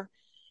where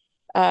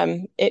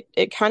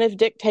it kind of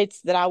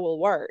dictates that I will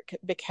work,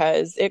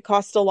 because it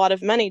costs a lot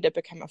of money to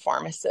become a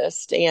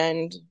pharmacist.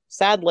 And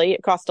sadly,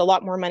 it costs a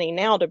lot more money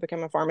now to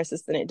become a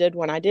pharmacist than it did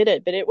when I did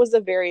it. But it was a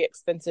very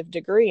expensive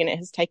degree, and it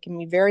has taken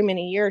me very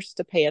many years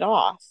to pay it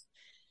off.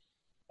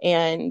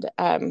 And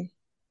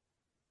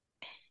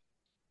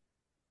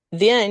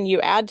then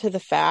you add to the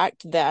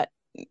fact that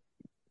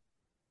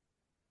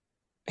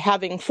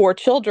having four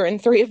children,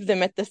 three of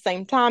them at the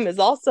same time, is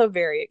also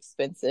very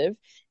expensive.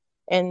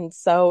 And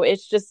so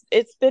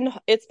it's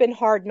been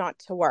hard not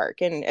to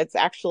work, and it's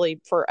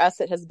actually, for us,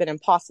 it has been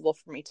impossible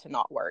for me to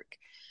not work.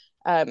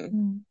 Um,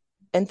 Mm.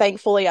 and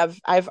thankfully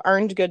I've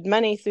earned good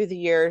money through the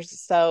years.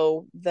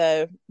 So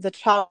the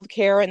child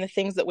care and the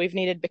things that we've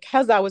needed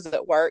because I was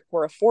at work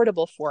were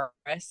affordable for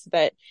us.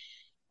 But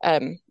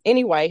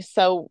anyway,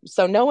 so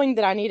knowing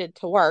that I needed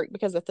to work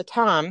because at the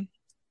time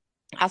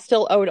I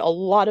still owed a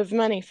lot of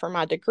money for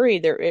my degree,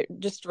 there it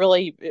just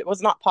really it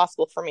was not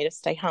possible for me to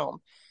stay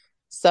home.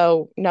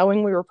 So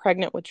knowing we were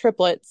pregnant with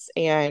triplets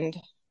and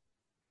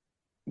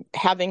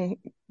having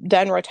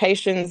done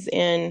rotations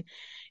in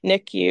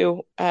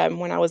NICU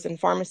when I was in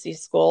pharmacy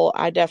school,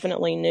 I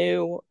definitely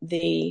knew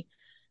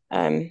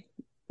um,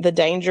 the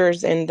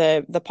dangers and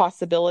the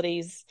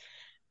possibilities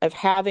of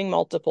having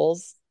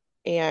multiples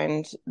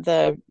and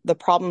the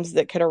problems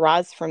that could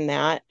arise from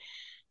that.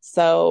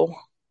 So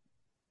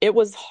it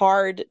was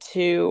hard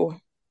to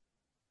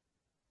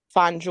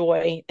find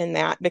joy in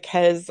that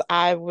because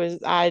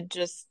I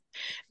just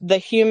the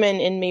human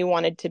in me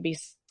wanted to be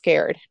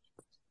scared.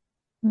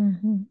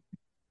 Hmm.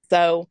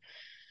 So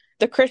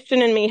the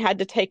Christian in me had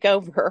to take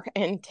over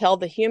and tell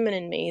the human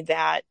in me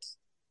that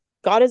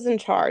God is in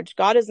charge.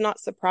 God is not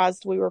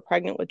surprised we were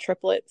pregnant with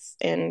triplets,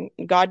 and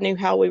God knew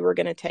how we were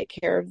going to take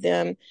care of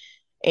them.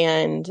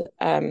 And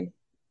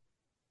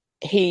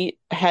he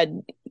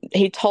had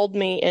he told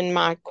me in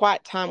my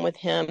quiet time with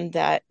him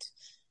that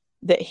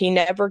he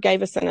never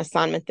gave us an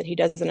assignment that he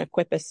doesn't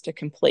equip us to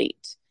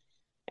complete.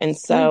 And Good.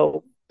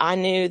 so I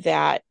knew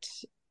that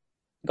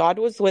God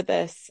was with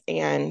us,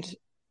 and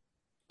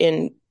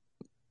in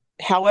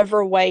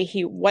whatever way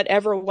he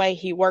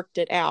worked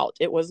it out,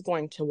 it was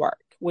going to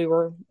work. We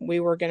were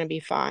going to be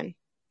fine.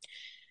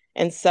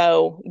 And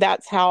so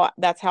that's how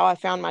I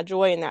found my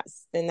joy in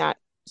that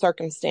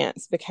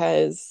circumstance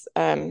because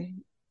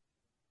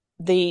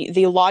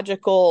the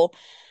logical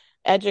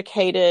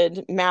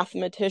educated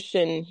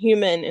mathematician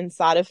human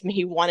inside of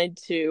me wanted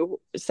to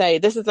say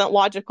this isn't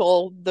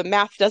logical, the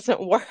math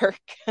doesn't work.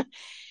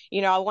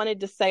 I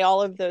wanted to say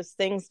all of those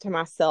things to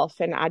myself,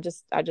 and I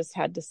just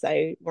had to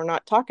say we're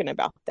not talking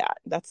about that.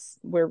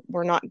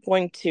 We're not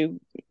going to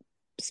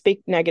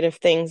speak negative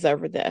things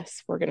over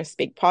this. We're going to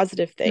speak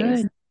positive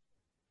things. Good.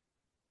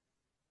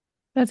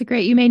 That's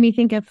great. You made me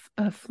think of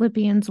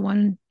Philippians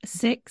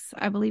 1:6.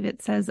 I believe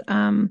it says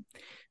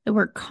that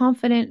we're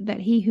confident that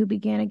he who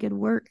began a good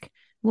work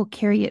will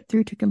carry it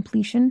through to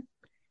completion. And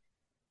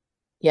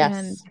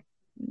Yes.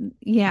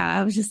 yeah,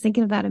 I was just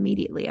thinking of that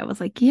immediately. I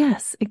was like,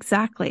 yes,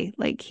 exactly.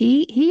 Like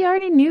he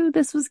already knew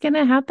this was going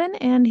to happen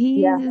and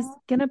he Yeah. is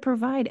going to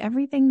provide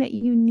everything that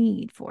you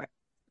need for it.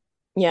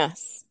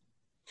 Yes.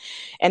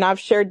 And I've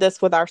shared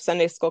this with our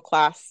Sunday school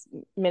class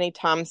many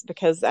times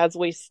because as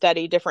we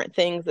study different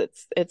things,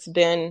 it's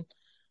been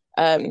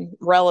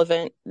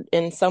relevant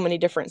in so many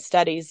different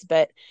studies.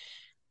 But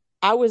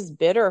I was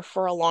bitter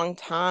for a long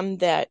time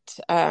that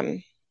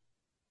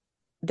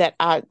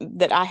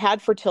I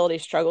had fertility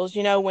struggles.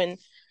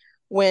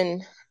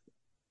 When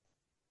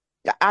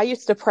I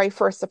used to pray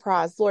for a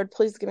surprise. Lord,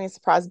 please give me a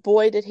surprise.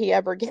 Boy, did he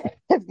ever give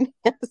me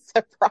a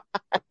surprise.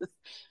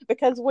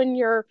 Because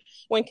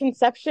when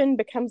conception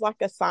becomes like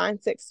a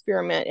science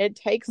experiment, it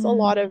takes a Mm.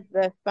 lot of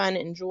the fun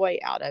and joy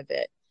out of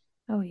it.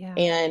 Oh yeah.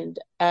 And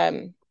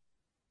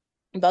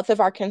both of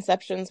our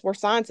conceptions were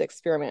science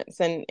experiments,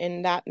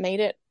 and that made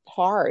it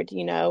hard.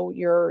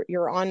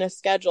 You're on a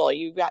schedule.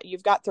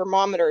 You've got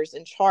thermometers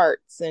and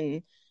charts,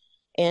 and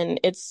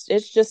it's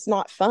just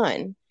not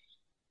fun.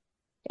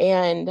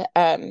 And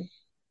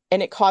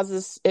it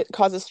causes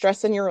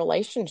stress in your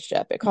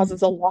relationship. It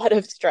causes a Mm. lot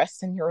of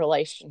stress in your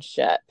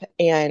relationship,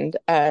 and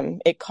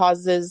it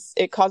causes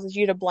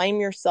you to blame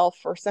yourself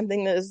for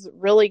something that is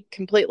really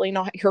completely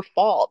not your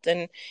fault,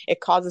 and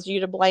it causes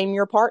you to blame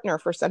your partner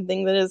for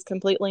something that is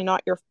completely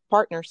not your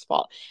partner's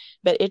fault.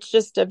 But it's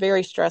just a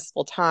very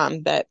stressful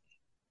time. But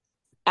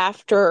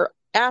after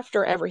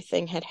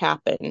everything had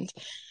happened,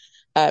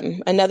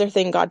 another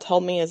thing God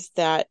told me is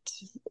that,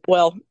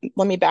 well,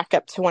 let me back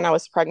up to when I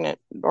was pregnant,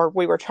 or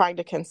we were trying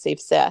to conceive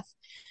Seth.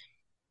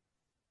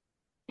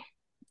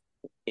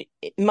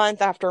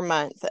 Month after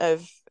month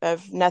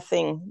of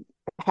nothing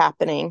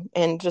happening,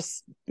 and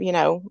just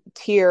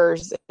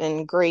tears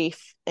and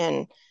grief,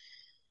 and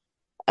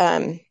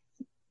um,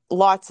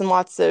 lots and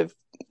lots of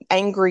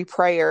angry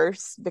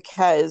prayers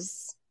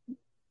because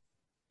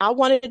I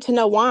wanted to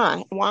know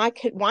why. Why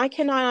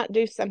can I not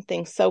do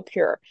something so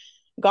pure?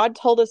 God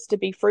told us to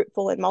be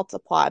fruitful and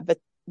multiply,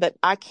 but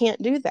I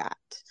can't do that.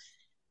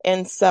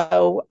 And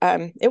so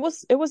it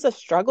was a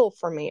struggle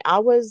for me. I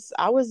was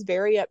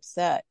very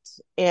upset.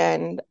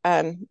 And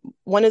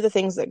one of the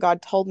things that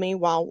God told me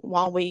while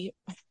we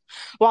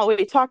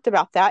talked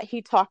about that,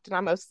 he talked and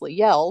I mostly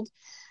yelled,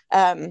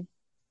 um,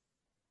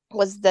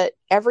 was that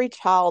every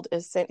child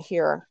is sent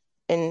here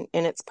in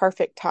its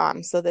perfect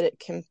time so that it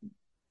can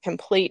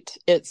complete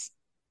its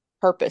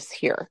purpose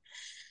here.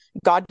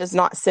 God does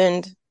not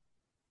send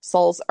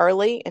souls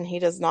early, and he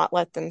does not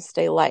let them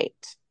stay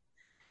late.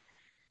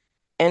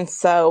 And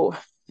so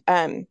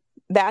um,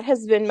 that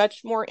has been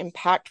much more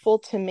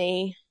impactful to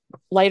me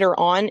later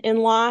on in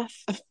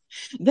life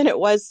than it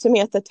was to me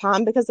at the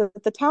time, because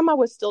at the time I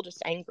was still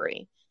just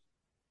angry.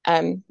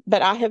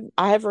 But I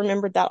have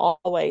remembered that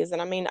always.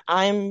 And I mean,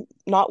 I'm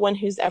not one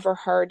who's ever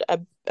heard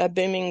a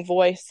booming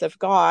voice of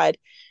God,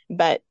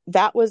 but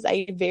that was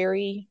a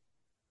very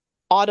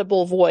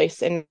audible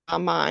voice in my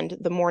mind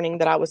the morning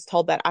that I was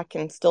told that. I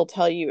can still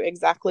tell you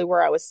exactly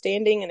where I was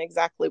standing and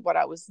exactly what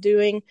I was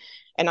doing.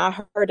 And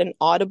I heard an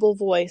audible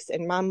voice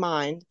in my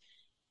mind,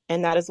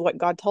 and that is what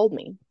God told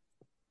me.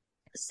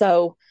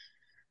 So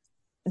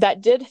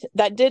that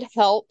did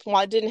help.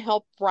 Well, it didn't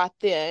help right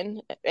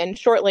then, and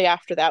shortly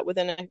after that,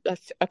 within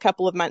a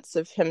couple of months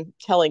of him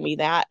telling me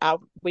that,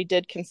 we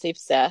did conceive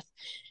Seth.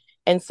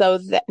 And so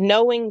that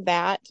knowing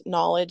that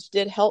knowledge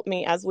did help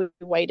me as we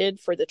waited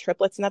for the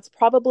triplets. And that's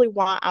probably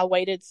why I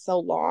waited so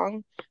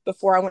long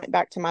before I went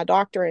back to my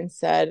doctor and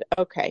said,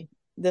 okay,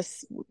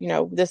 this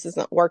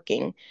isn't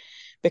working,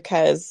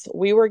 because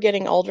we were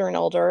getting older and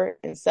older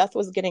and Seth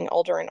was getting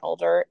older and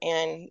older.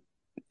 And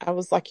I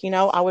was like,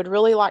 I would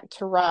really like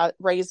to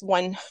raise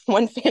one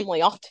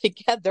family all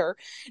together,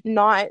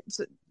 not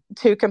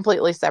two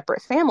completely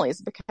separate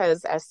families,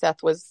 because as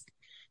Seth was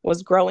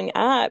growing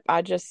up,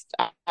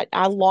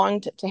 I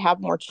longed to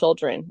have more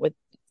children with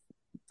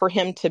for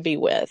him to be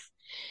with.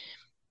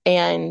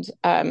 And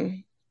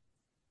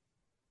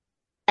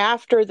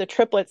after the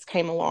triplets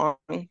came along,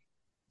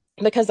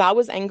 because I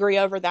was angry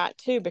over that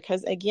too,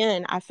 because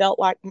again, I felt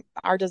like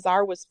our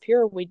desire was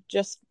pure. We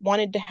just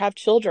wanted to have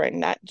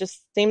children. That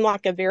just seemed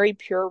like a very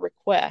pure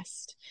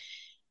request.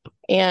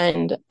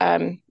 And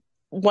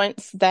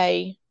once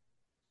they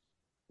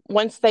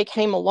once they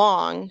came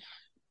along,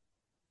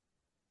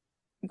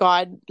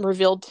 God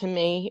revealed to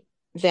me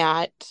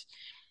that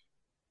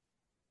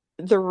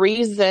the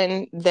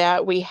reason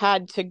that we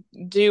had to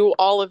do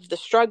all of the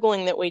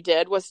struggling that we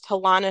did was to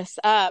line us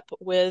up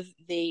with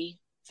the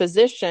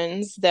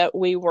physicians that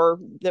we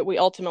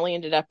ultimately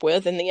ended up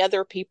with, and the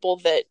other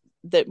people that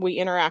we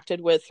interacted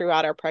with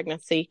throughout our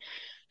pregnancy,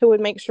 who would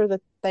make sure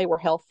that they were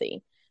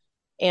healthy.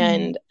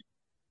 Mm,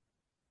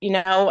 And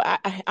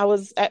I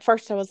was at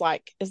first, I was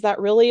like, is that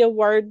really a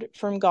word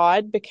from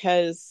God?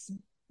 Because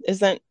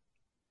isn't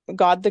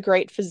God the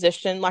great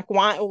physician? Like,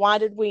 why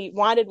did we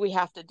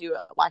have to do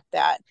it like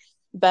that?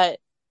 But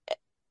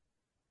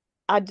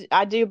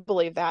I do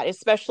believe that,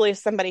 especially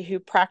as somebody who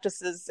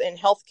practices in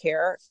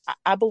healthcare.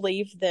 I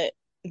believe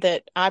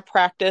that I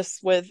practice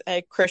with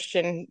a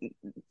Christian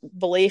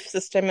belief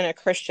system and a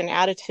Christian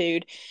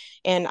attitude.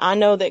 And I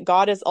know that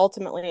God is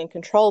ultimately in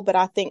control, but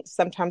I think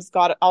sometimes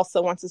God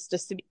also wants us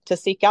to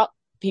seek out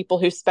people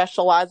who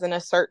specialize in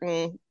a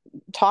certain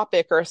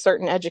topic or a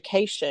certain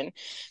education, for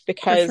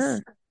because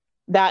sure.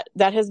 that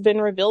has been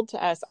revealed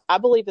to us. I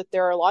believe that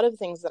there are a lot of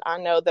things that I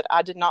know that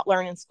I did not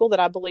learn in school, that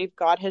I believe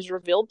God has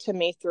revealed to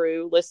me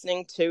through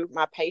listening to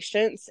my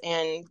patients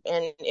and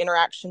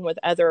interaction with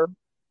other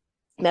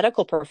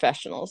medical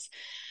professionals.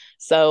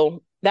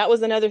 So that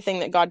was another thing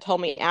that God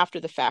told me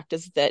after the fact,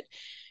 is that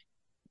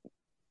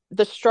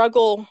the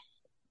struggle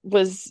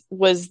was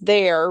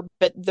there,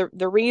 but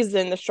the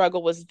reason the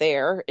struggle was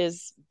there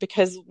is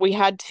because we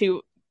had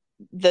to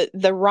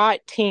the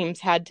right teams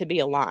had to be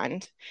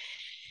aligned.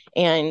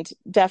 And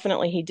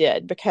definitely he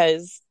did,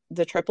 because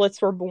the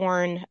triplets were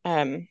born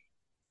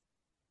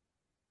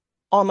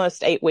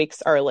almost 8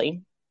 weeks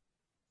early.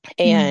 Mm,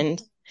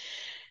 And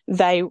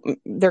they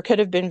there could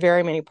have been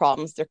very many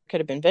problems. There could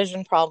have been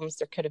vision problems,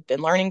 there could have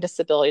been learning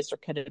disabilities, there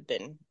could have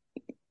been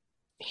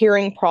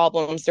hearing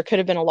problems, there could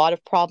have been a lot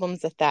of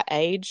problems at that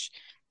age,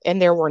 and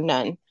there were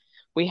none.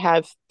 We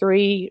have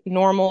three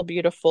normal,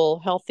 beautiful,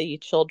 healthy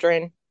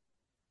children.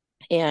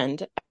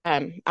 And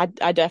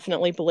I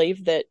definitely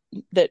believe that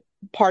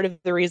part of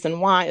the reason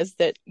why is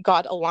that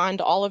God aligned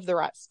all of the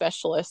right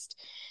specialists,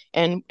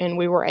 and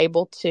we were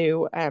able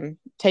to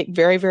take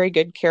very, very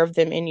good care of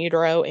them in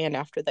utero and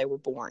after they were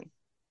born.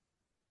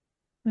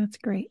 that's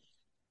great.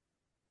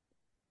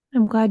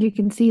 I'm glad you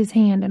can see his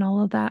hand and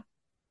all of that.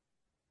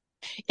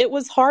 It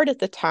was hard at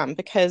the time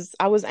because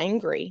I was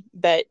angry,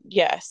 but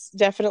yes,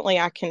 definitely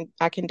I can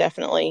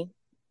definitely.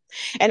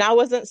 And I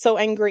wasn't so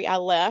angry I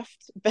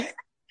left,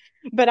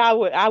 but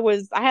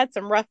I had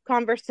some rough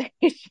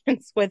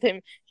conversations with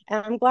him.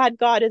 And I'm glad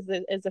God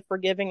is a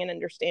forgiving and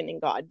understanding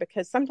God,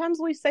 because sometimes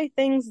we say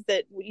things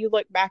that you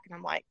look back and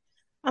I'm like,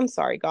 I'm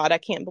sorry, God, I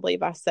can't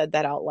believe I said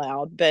that out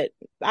loud. But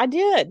I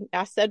did.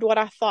 I said what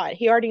I thought.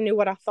 He already knew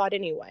what I thought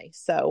anyway.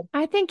 So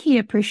I think he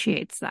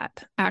appreciates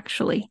that,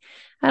 actually.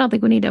 I don't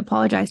think we need to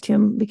apologize to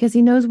him because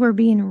he knows we're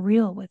being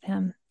real with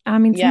him. I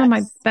mean, some of my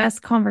yes.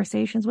 best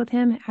conversations with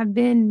him have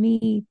been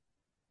me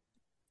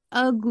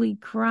ugly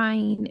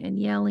crying and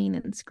yelling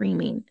and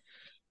screaming.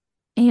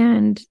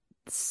 And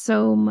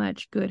so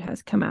much good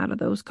has come out of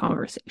those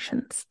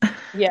conversations.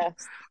 Yes.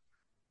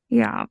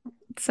 Yeah.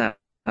 So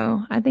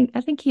I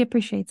think he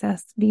appreciates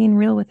us being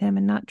real with him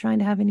and not trying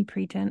to have any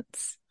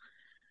pretense.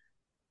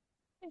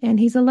 And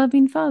he's a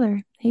loving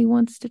father. He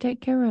wants to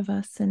take care of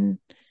us, and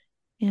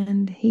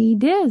he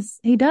does,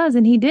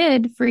 and he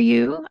did for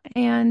you,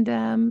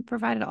 and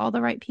provided all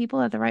the right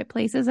people at the right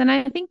places. And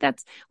I think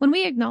that's when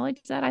we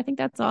acknowledge that, I think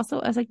that's also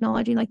us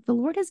acknowledging like the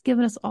Lord has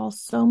given us all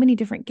so many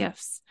different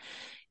gifts.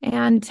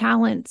 and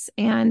talents,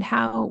 and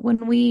how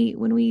when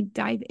we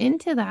dive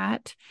into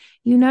that,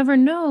 you never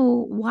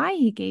know why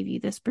he gave you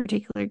this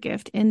particular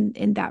gift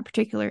in that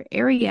particular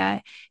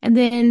area, and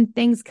then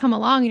things come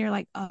along and you're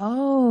like,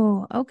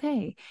 oh,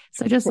 okay.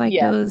 So just like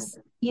Yes, those,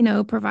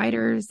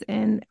 providers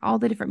and all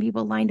the different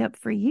people lined up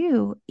for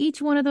you,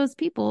 each one of those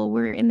people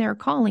were in their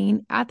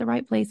calling at the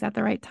right place at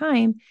the right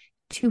time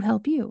to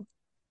help you.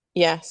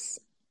 yes.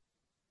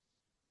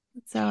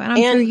 So, and I'm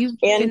sure And you've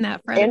been and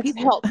that for other and to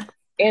people.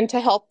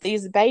 help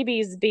these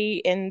babies be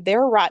in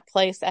their right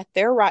place at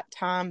their right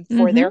time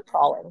for Hmm. their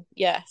calling.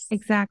 Yes.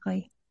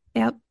 Exactly.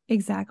 Yep,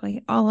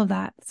 exactly. All of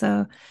that.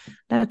 So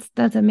that's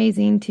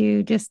amazing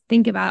to just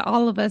think about.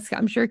 All of us,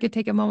 I'm sure, could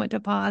take a moment to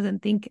pause and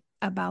think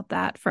about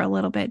that for a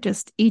little bit,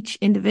 just each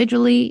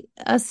individually,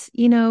 us,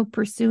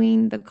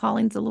 pursuing the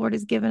callings the Lord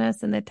has given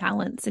us and the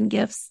talents and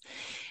gifts.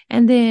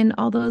 And then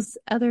all those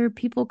other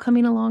people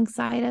coming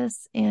alongside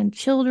us and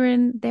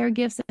children, their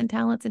gifts and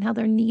talents and how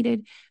they're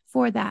needed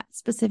for that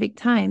specific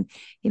time.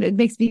 It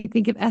makes me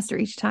think of Esther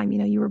each time,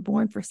 you were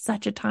born for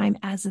such a time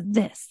as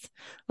this,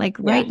 like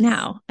right Yes.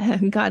 now.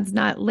 God's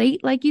not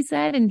late, like you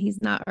said, and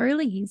he's not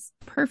early. He's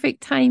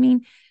perfect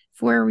timing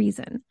for a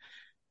reason.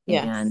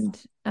 Yes.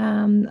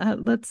 And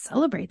let's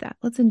celebrate that.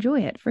 Let's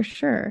enjoy it for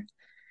sure.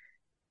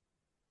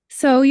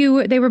 So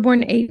they were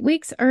born 8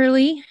 weeks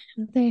early.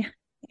 They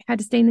had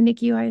to stay in the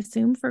NICU, I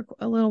assume, for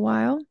a little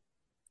while.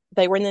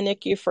 They were in the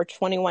NICU for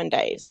 21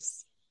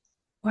 days.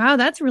 Wow,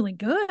 that's really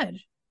good.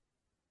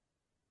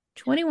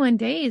 21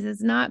 days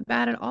is not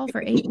bad at all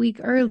for 8 week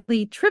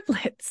early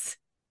triplets.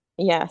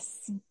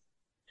 Yes.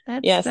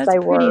 That's Yes, that's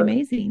pretty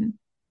amazing.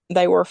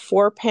 they were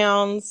 4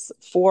 pounds,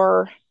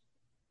 4'8"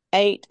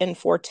 and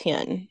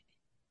 4'10".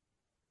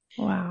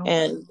 Wow.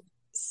 And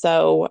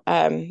so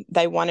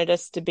they wanted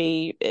us to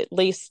be at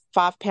least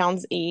 5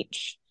 pounds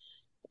each.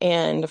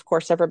 And of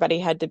course, everybody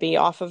had to be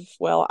off of,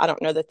 well, I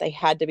don't know that they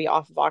had to be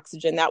off of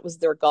oxygen. That was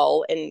their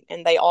goal.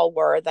 And they all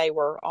were. They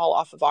were all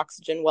off of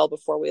oxygen well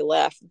before we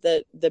left.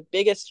 The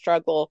biggest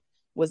struggle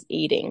was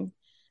eating,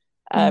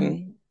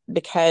 Mm.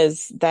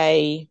 because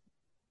they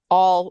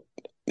all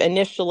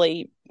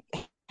initially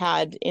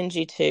had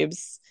NG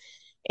tubes.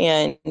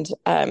 And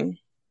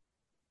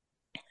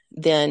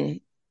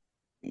then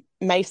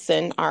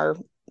Mason,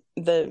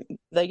 the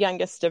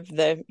youngest of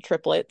the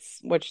triplets,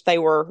 which they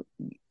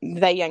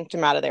yanked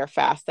them out of there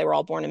fast. They were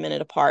all born a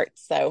minute apart.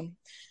 So,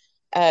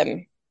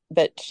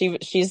 but she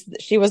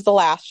was the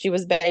last. She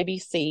was baby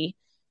C,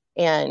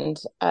 and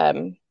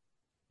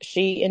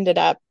she ended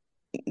up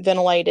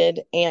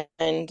ventilated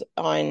and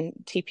on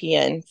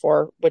TPN,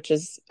 which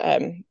is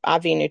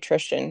IV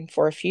nutrition,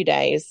 for a few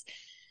days,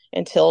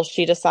 until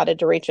she decided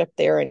to reach up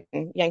there and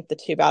yank the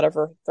tube out of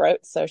her throat.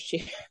 So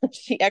she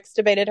she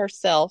extubated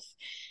herself,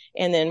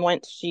 and then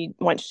once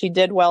she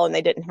did well and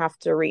they didn't have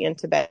to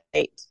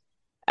reintubate,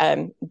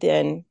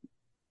 then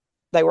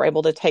they were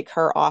able to take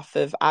her off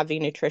of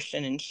IV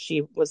nutrition, and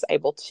she was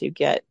able to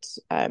get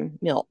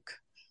milk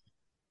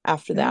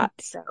after that.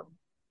 Great. So,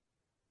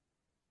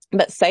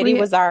 but Well,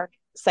 yeah.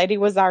 Sadie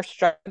was our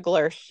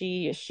struggler.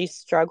 She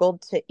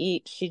struggled to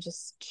eat. She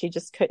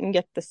just couldn't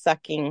get the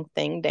sucking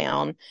thing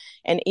down.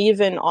 And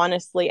even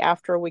honestly,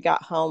 after we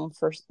got home,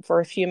 for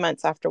a few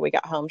months after we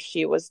got home,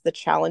 she was the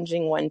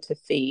challenging one to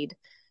feed.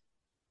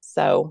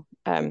 So,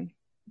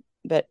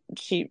 but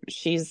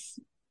she's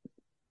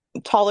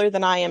taller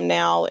than I am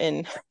now,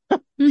 and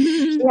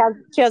she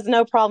has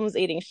no problems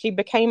eating. She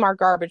became our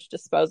garbage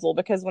disposal,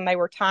 because when they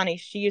were tiny,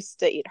 she used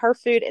to eat her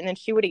food and then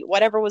she would eat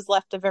whatever was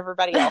left of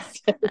everybody else.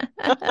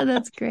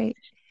 That's great.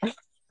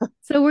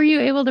 So were you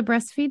able to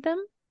breastfeed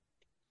them?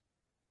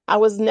 I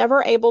was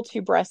never able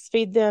to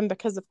breastfeed them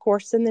because, of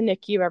course, in the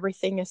NICU,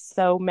 everything is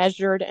so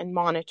measured and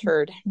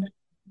monitored.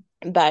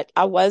 But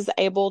I was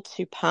able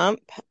to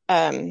pump.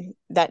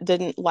 That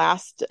didn't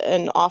last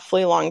an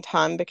awfully long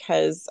time,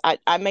 because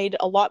I made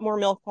a lot more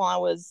milk while I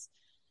was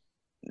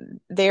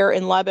there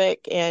in Lubbock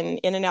and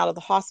in and out of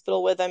the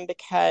hospital with them,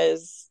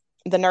 because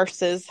the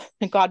nurses,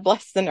 God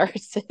bless the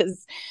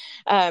nurses,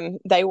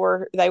 they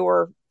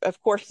were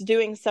of course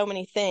doing so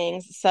many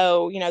things.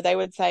 So, they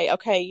would say,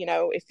 okay,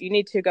 if you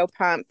need to, go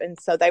pump. And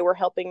so they were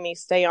helping me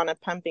stay on a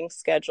pumping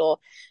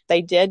schedule.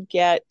 They did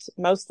get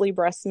mostly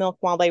breast milk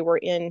while they were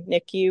in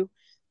NICU.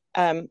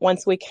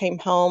 Once we came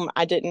home,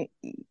 I didn't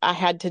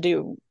have to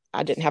do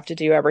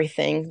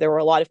everything. There were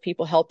a lot of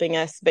people helping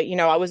us, but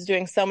I was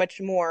doing so much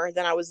more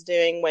than I was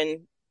doing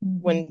when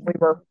Mhm. we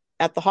were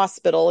at the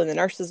hospital, and the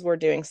nurses were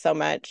doing so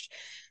much.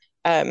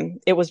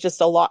 It was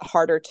just a lot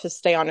harder to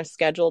stay on a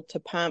schedule to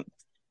pump.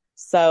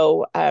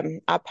 So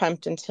I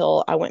pumped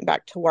until I went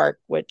back to work,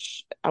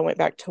 which I went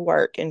back to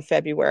work in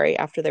February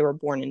after they were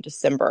born in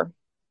December.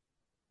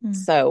 Mm.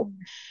 So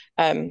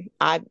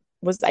I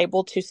was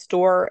able to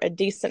store a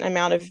decent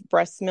amount of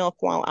breast milk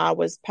while I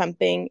was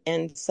pumping.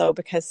 And so,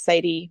 because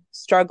Sadie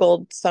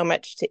struggled so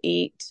much to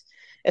eat,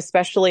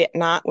 especially at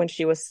night when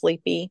she was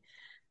sleepy,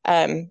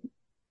 um,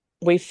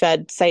 we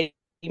fed Sadie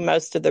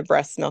most of the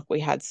breast milk we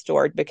had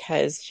stored,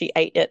 because she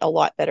ate it a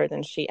lot better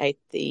than she ate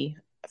the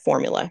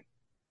formula.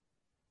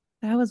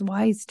 That was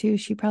wise too.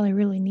 She probably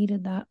really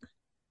needed that.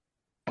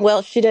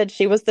 Well, she did.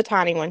 She was the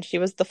tiny one. She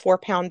was the 4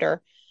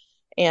 pounder.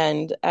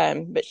 And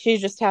but she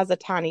just has a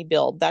tiny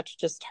build. That's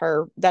just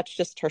her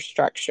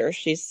structure.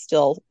 She's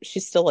still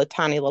a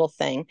tiny little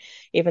thing,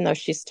 even though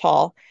she's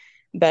tall.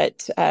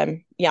 But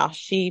yeah,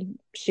 she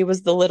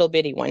was the little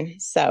bitty one.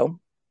 So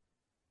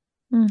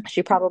Mm.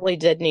 she probably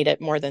did need it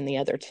more than the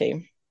other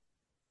two.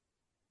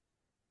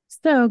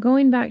 So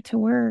going back to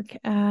work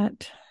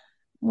at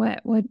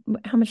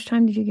how much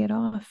time did you get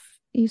off?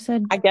 You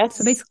said I so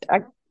guess basically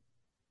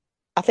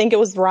I think it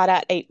was right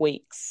at 8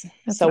 weeks.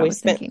 that's So what I we was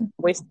spent thinking.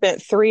 we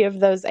spent 3 of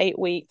those 8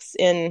 weeks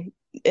in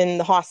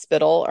the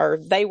hospital, or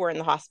they were in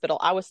the hospital.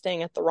 I was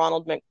staying at the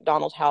Ronald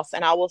McDonald House,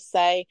 and I will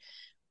say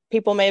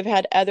people may have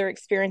had other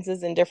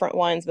experiences in different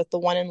ones, but the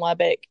one in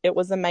Lubbock, it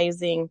was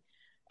amazing.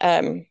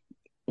 Um,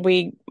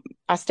 we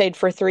I stayed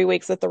for 3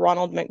 weeks at the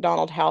Ronald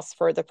McDonald House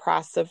for the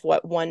price of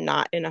what one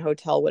night in a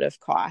hotel would have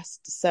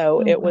cost.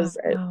 So Oh it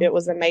wow.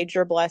 was a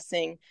major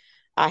blessing.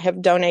 I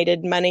have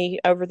donated money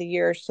over the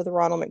years to the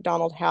Ronald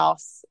McDonald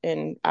House,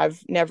 and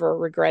I've never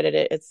regretted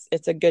it.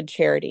 It's a good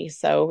charity.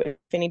 So if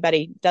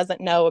anybody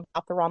doesn't know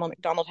about the Ronald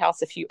McDonald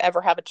House, if you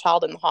ever have a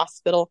child in the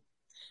hospital,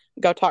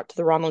 go talk to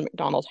the Ronald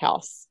McDonald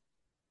House,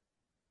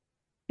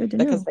 Good to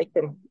because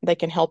know. they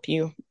can help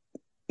you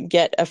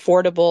get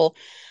affordable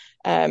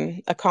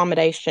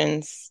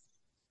accommodations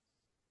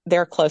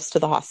there close to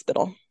the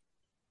hospital.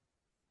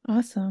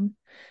 Awesome.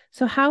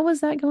 So how was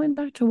that going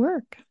back to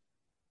work?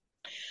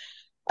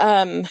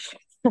 Um,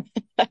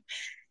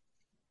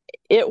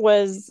 it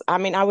was, I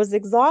mean, I was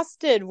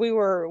exhausted. We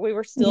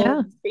were still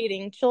Yeah.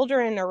 feeding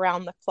children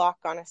around the clock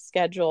on a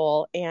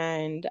schedule,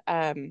 and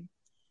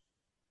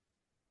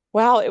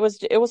wow, it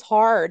was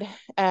hard.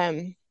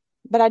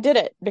 But I did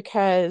it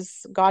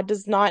because God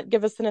does not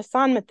give us an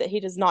assignment that He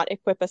does not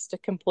equip us to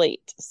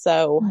complete.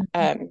 So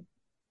Mhm.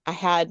 I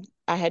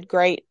had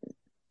great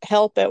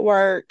help at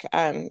work.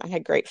 I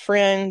had great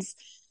friends.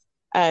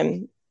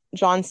 Um,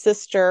 John's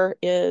sister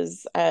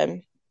is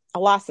a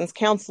licensed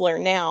counselor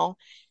now,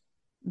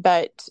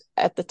 but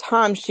at the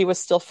time she was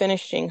still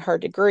finishing her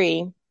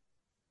degree.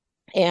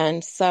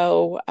 And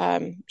so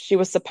she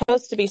was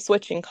supposed to be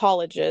switching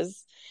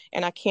colleges.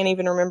 And I can't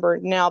even remember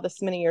now,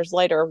 this many years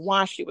later,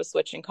 why she was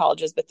switching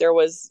colleges, but there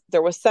was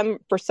some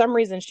for some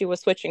reason she was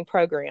switching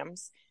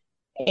programs.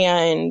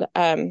 And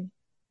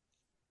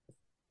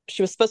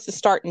she was supposed to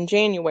start in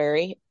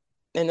January,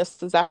 and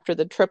this is after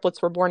the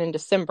triplets were born in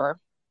December.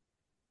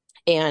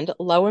 And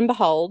lo and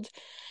behold,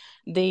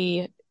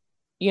 the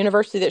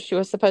university that she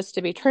was supposed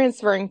to be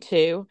transferring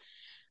to,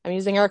 I'm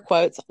using air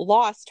quotes,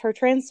 lost her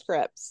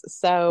transcripts.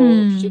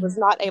 So she Hmm. was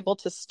not able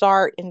to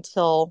start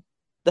until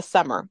the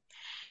summer.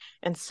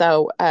 And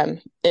so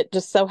it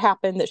just so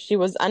happened that she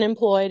was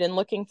unemployed and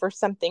looking for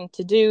something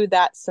to do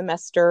that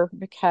semester,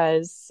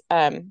 because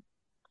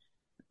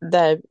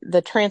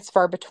the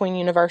transfer between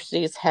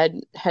universities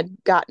had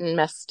gotten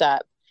messed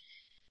up.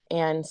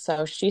 And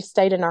so she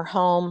stayed in our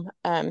home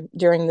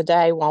during the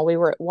day while we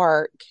were at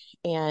work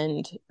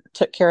and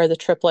took care of the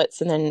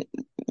triplets. And then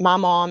my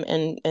mom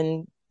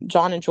and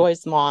John and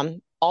Joy's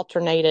mom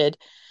alternated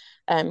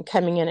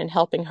coming in and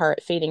helping her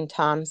at feeding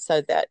time,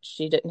 so that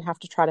she didn't have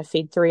to try to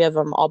feed 3 of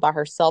them all by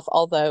herself.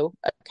 Although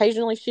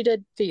occasionally she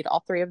did feed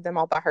all 3 of them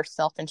all by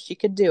herself, and she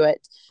could do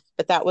it.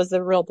 But that was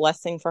a real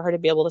blessing for her to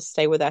be able to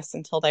stay with us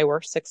until they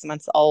were 6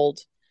 months old,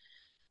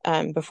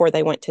 before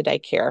they went to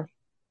daycare.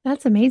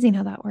 That's amazing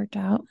how that worked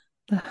out.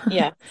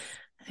 Yeah.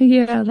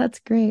 Yeah, that's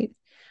great.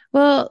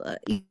 Well,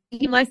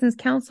 you licensed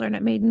counselor, and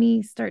it made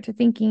me start to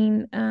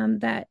thinking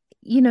that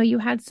you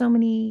had so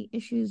many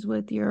issues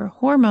with your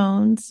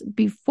hormones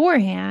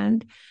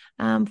beforehand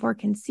for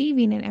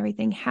conceiving and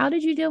everything. How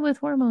did you deal with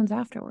hormones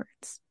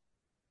afterwards?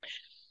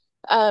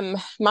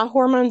 My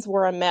hormones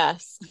were a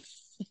mess.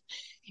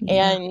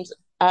 Yeah.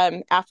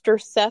 And after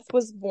Seth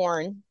was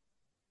born,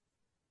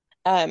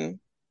 um,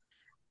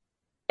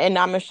 and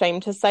I'm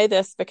ashamed to say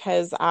this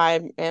because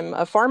I am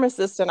a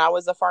pharmacist, and I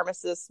was a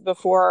pharmacist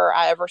before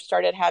I ever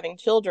started having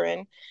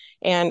children,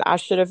 and I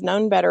should have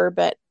known better,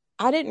 but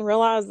I didn't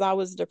realize I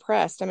was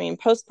depressed. I mean,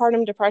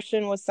 postpartum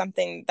depression was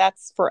something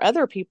that's for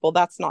other people,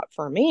 that's not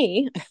for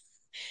me.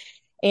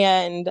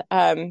 And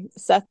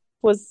Seth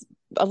was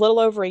a little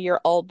over a year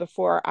old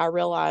before I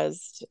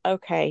realized,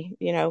 okay,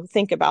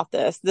 think about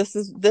this. This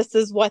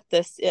is what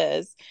this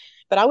is.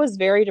 But I was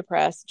very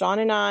depressed. John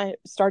and I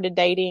started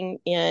dating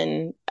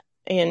in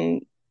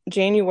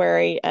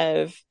January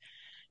of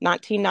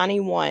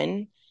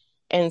 1991,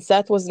 and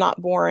Seth was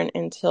not born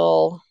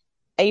until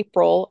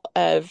April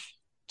of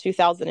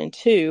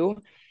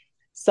 2002.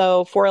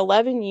 So for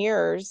 11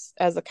 years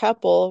as a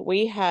couple,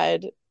 we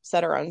had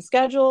set our own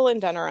schedule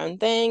and done our own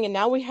thing. And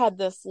now we had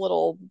this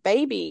little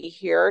baby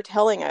here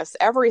telling us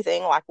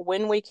everything, like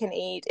when we can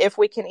eat, if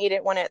we can eat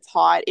it when it's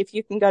hot, if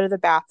you can go to the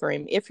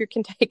bathroom, if you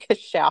can take a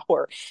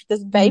shower.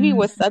 This baby Mm.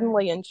 was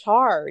suddenly in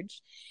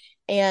charge.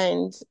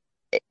 And,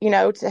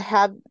 to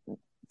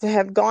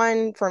have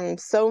gone from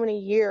so many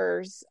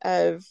years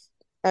of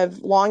of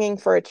longing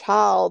for a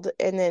child,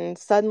 and then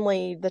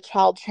suddenly the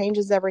child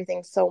changes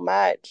everything so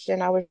much.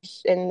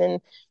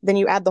 And then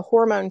you add the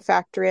hormone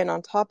factor in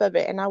on top of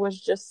it, and I was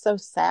just so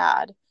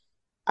sad.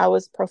 I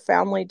was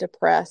profoundly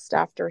depressed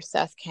after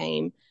Seth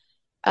came.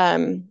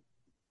 um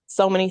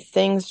so many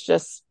things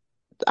just,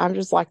 I'm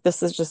just like,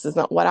 this is just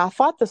isn't what I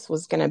thought this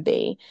was going to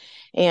be.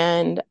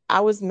 And I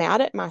was mad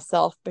at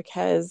myself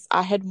because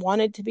I had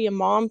wanted to be a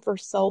mom for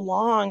so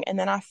long, and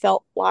then I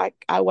felt like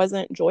I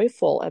wasn't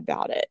joyful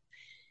about it.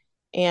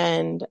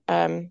 And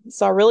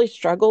so I really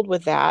struggled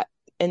with that.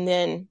 And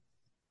then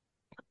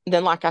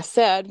like I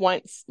said,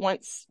 once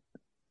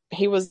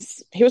he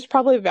was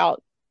probably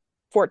about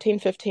 14,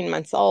 15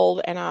 months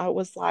old, and I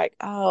was like,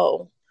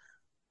 oh,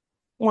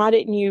 why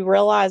didn't you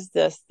realize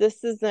this?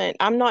 This isn't,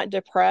 I'm not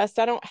depressed.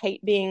 I don't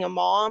hate being a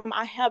mom.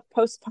 I have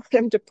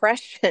postpartum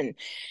depression.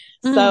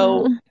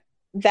 So Mm.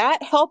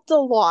 that helped a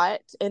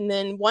lot. And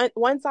then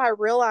once I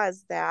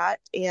realized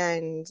that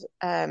and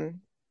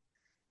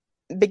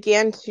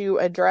began to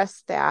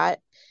address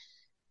that,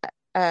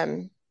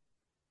 um,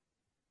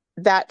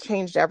 that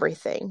changed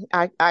everything.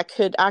 I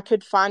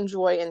could find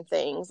joy in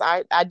things.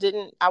 I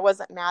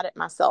wasn't mad at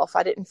myself.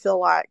 I didn't feel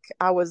like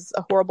I was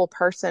a horrible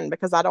person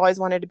because I'd always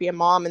wanted to be a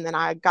mom, and then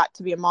I got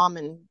to be a mom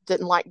and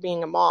didn't like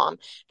being a mom.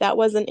 That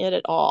wasn't it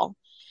at all.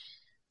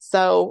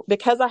 So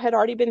because I had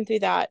already been through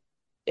that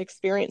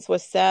experience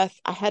with Seth,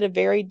 I had a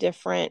very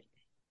different,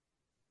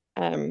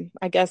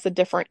 I guess, a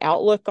different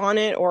outlook on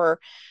it,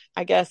 or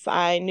I guess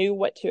I knew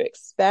what to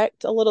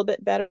expect a little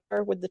bit better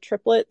with the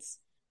triplets.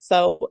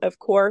 So of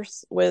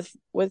course, with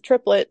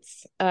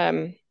triplets,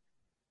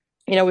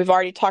 we've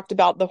already talked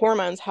about the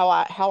hormones. How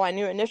I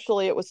knew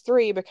initially it was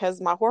three, because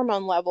my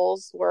hormone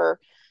levels were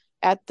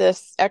at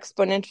this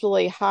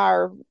exponentially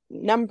higher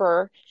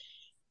number.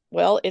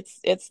 Well,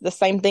 it's the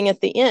same thing at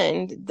the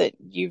end, that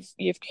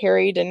you've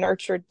carried and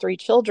nurtured three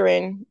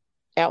children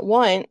at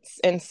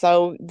once, and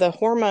so the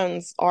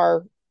hormones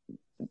are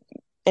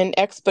in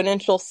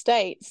exponential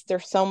states. They're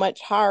so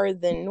much higher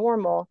than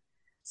normal.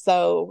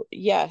 So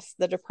yes,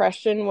 the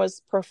depression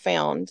was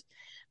profound,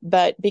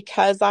 but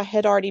because I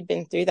had already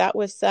been through that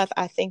with Seth,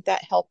 I think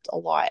that helped a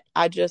lot.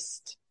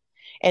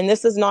 And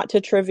this is not to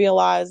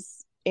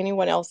trivialize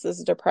anyone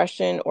else's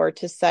depression or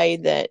to say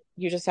that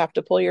you just have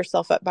to pull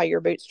yourself up by your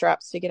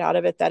bootstraps to get out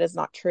of it. That is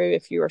not true.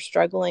 If you are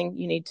struggling,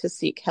 you need to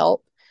seek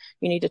help.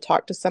 You need to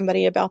talk to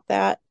somebody about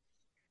that.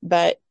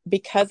 But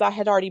because I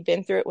had already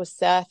been through it with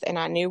Seth and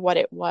I knew what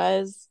it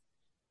was,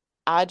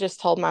 I just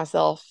told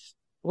myself,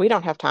 we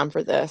don't have time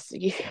for this.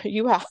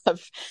 You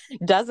have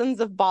dozens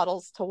of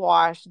bottles to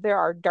wash. There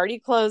are dirty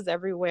clothes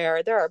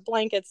everywhere. There are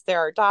blankets, there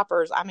are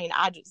diapers. I mean,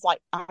 I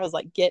was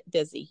like, get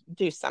busy,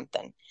 do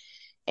something.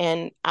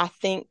 And I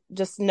think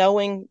just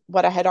knowing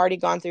what I had already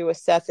gone through with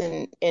Seth,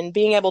 and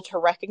being able to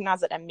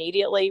recognize it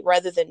immediately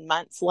rather than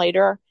months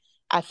later,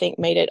 I think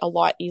made it a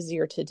lot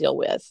easier to deal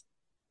with.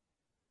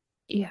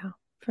 Yeah,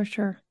 for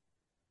sure.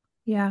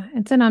 Yeah.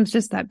 And sometimes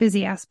just that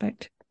busy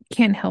aspect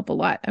can help a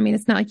lot. I mean,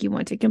 it's not like you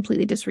want to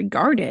completely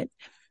disregard it.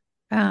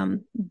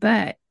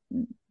 But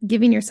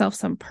giving yourself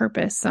some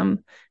purpose,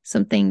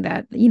 something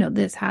that,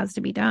 this has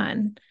to be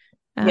done.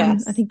 I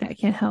Yes. think that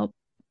can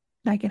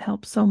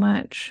help so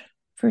much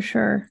for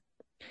sure.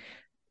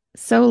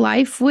 So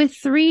life with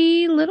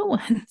three little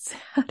ones,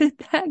 how did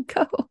that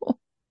go?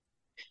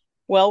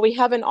 Well, we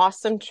have an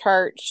awesome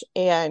church,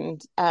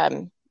 and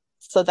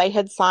so they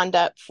had signed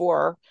up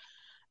for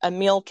a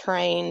meal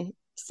train.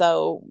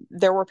 So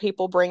there were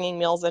people bringing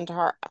meals into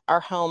our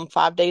home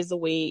 5 days a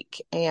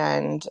week,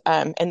 and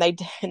they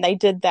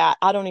did that.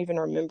 I don't even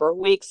remember,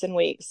 weeks and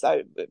weeks.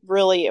 So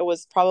really, it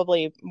was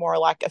probably more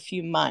like a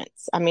few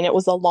months. I mean, it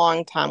was a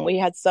long time. We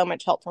had so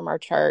much help from our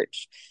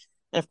church,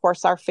 and of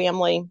course, our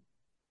family,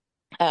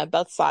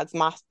 both sides,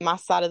 my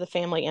side of the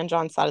family and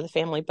John's side of the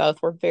family,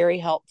 both were very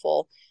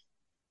helpful.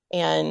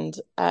 And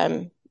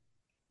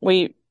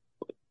we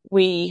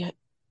we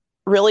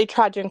really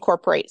tried to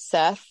incorporate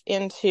Seth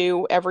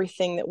into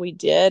everything that we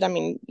did. I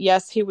mean,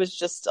 yes, he was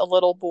just a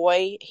little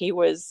boy. He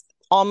was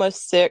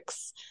almost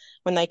 6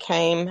 when they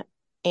came,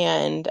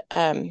 and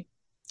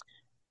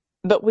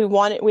but we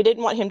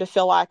didn't want him to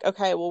feel like,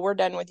 okay, well, we're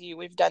done with you.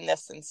 We've done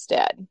this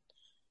instead.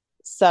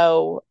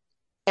 So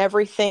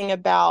everything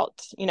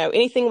about,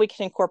 anything we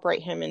can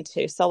incorporate him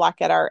into. So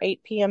like at our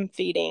 8 p.m.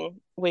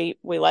 feeding, we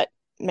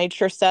made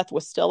sure Seth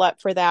was still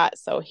up for that.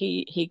 So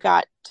he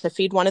got to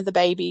feed one of the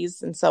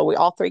babies. And so we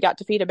all three got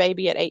to feed a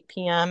baby at 8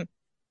 p.m.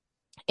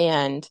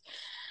 And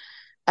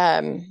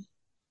um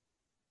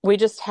we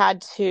just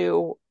had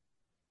to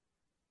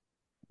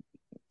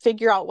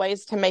figure out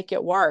ways to make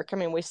it work. I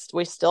mean, we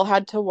still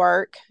had to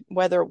work,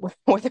 whether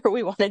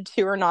we wanted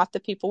to or not. The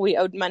people we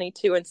owed money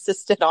to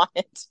insisted on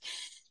it.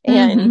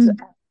 And Mm-hmm.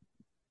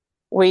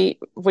 we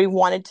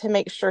wanted to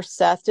make sure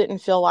Seth didn't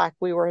feel like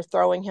we were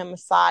throwing him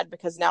aside,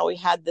 because now we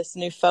had this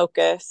new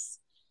focus.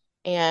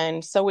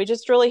 And so we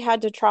just really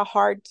had to try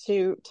hard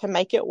to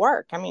make it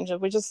work. I mean,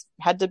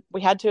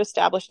 we had to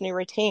establish new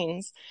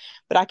routines.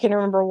 But I can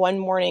remember one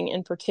morning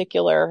in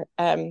particular,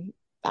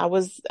 I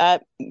was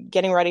up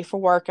getting ready for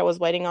work. I was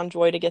waiting on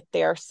Joy to get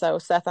there so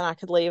Seth and I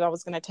could leave. I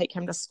was going to take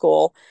him to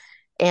school.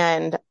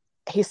 And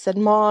he said,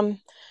 Mom,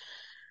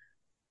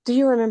 do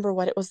you remember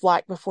what it was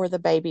like before the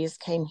babies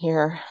came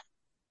here?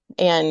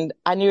 And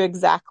I knew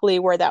exactly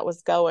where that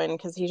was going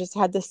because he just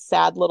had this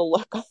sad little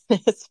look on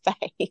his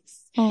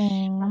face. I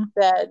Oh,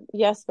 said,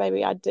 Yes,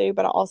 baby, I do.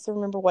 But I also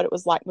remember what it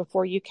was like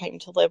before you came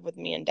to live with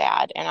me and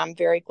dad. And I'm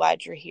very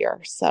glad you're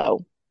here.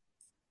 So,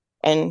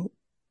 and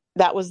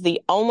that was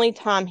the only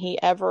time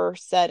he ever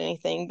said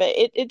anything, but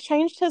it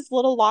changed his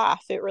little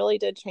life. It really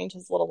did change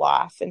his little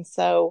life. And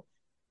so,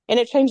 and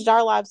it changed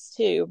our lives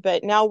too.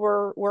 But now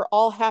we're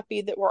all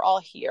happy that we're all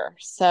here.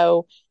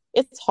 So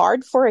it's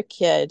hard for a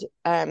kid,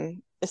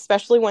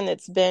 especially when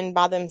it's been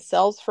by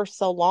themselves for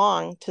so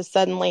long, to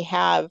suddenly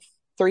have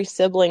three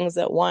siblings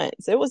at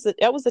once. It was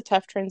a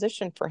tough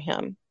transition for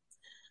him.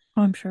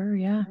 I'm sure.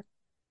 Yeah.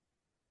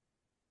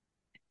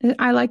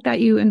 I like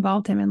that you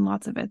involved him in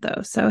lots of it,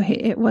 though. So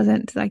it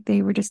wasn't like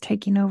they were just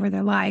taking over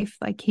their life.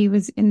 Like he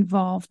was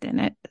involved in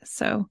it.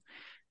 So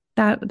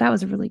that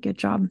was a really good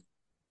job.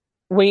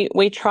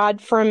 We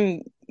tried from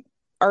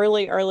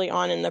early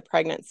on in the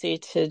pregnancy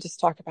to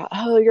just talk about,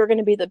 oh, you're going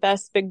to be the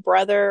best big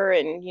brother,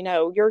 and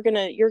you're going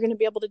to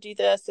be able to do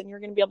this, and you're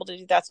going to be able to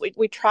do that. So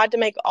we tried to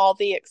make all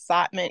the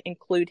excitement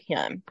include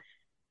him,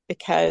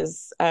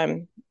 because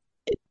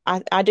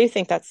I do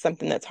think that's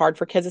something that's hard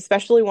for kids,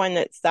 especially when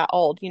it's that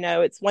old.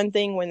 It's one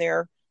thing when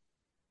they're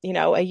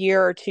a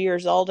year or 2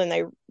 years old,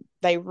 and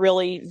they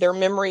really, their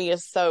memory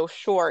is so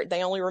short.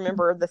 They only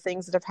remember the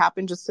things that have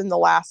happened just in the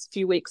last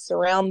few weeks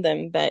around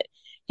them. But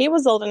he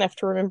was old enough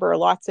to remember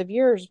lots of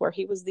years where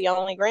he was the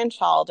only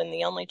grandchild and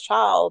the only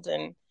child.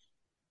 And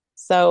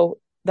so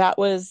that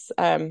was,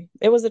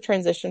 it was a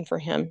transition for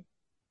him.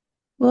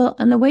 Well,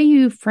 and the way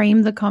you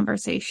frame the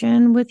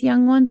conversation with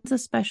young ones,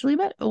 especially,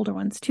 but older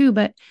ones too,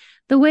 but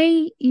the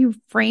way you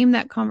frame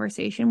that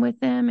conversation with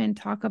them and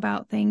talk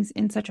about things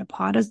in such a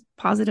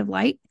positive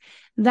light,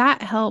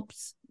 that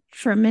helps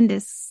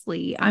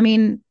tremendously. I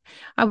mean,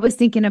 I was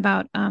thinking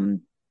about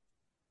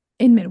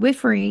in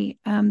midwifery,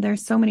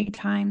 there's so many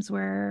times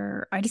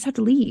where I just have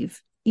to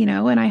leave,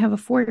 and I have a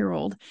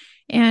 4-year-old.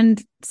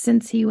 And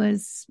since he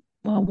was,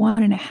 well,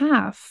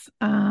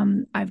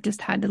 1.5, I've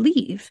just had to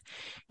leave,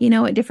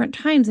 at different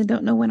times and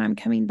don't know when I'm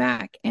coming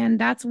back. And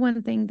that's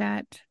one thing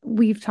that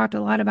we've talked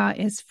a lot about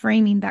is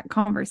framing that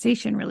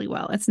conversation really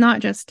well. It's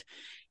not just,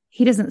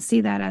 he doesn't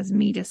see that as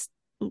me just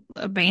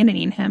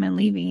abandoning him and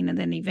leaving and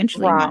then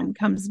eventually Right. mom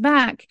comes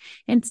back.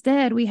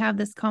 Instead, we have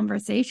this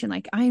conversation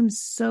like, I am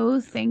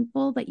so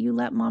thankful that you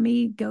let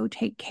mommy go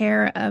take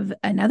care of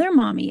another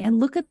mommy, and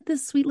look at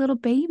this sweet little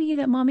baby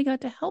that mommy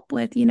got to help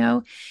with,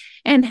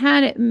 and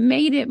had it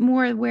made it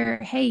more where,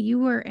 hey, you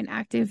were an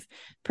active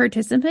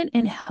participant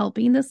in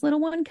helping this little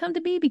one come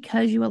to be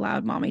because you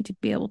allowed mommy to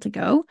be able to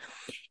go.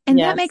 And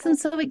that makes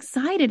Yes. them so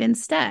excited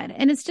instead.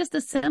 And it's just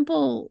a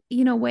simple,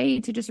 way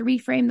to just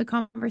reframe the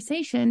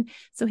conversation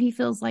so he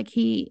feels like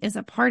he is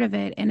a part of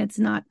it and it's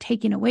not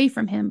taking away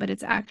from him, but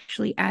it's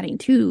actually adding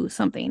to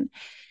something.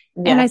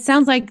 And it Yes.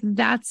 sounds like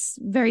that's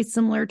very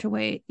similar to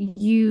what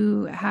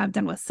you have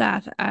done with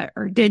Seth,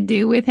 or did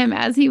do with him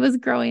as he was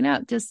growing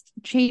up, just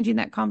changing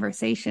that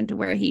conversation to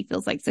where he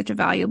feels like such a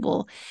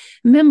valuable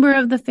member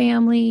of the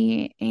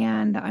family.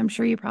 And I'm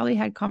sure you probably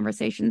had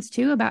conversations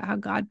too about how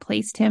God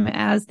placed him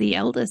as the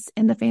eldest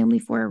in the family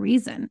for a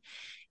reason,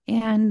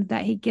 and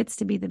that he gets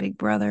to be the big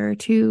brother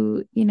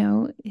to,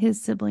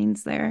 his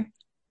siblings there,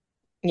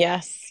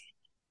 Yes.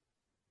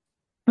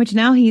 which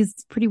now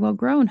he's pretty well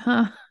grown,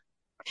 huh?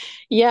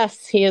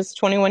 Yes, he is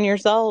 21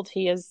 years old.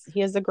 He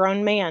is a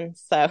grown man.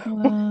 So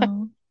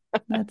Wow.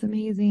 That's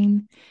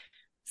amazing.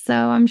 So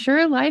I'm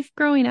sure life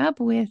growing up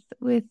with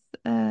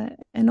an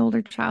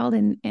older child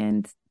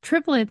and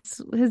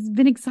triplets has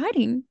been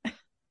exciting.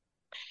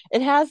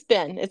 it has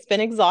been. It's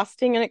been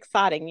exhausting and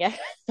exciting. Yes.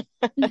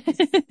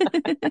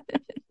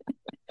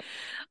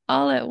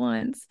 All at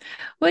once.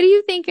 What do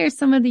you think are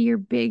some of your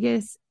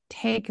biggest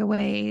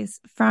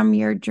takeaways from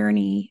your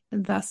journey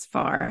thus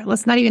far?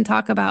 Let's not even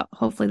talk about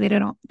hopefully they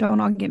don't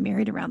all get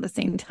married around the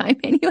same time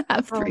and you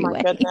have Oh three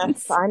my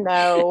goodness. weddings I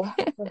know.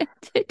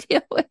 to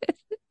deal with.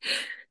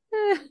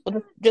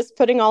 Well, just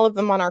putting all of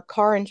them on our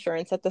car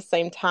insurance at the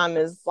same time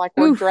is like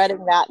we're Oof.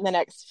 dreading that in the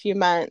next few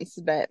months.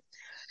 But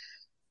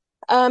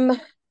um,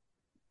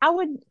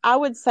 I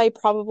would say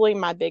probably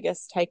my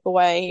biggest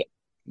takeaway,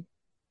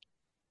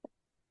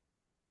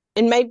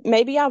 and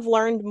maybe I've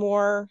learned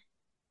more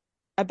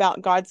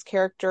about God's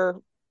character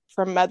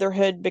from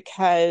motherhood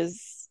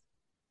because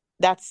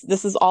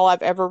this is all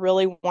I've ever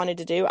really wanted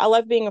to do. I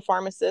love being a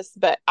pharmacist,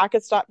 but I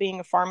could stop being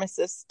a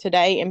pharmacist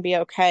today and be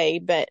okay.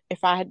 But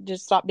if I had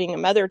just stopped being a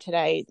mother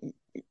today,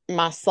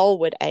 my soul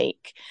would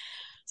ache.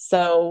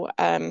 So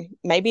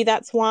maybe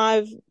that's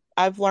why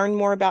I've learned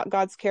more about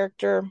God's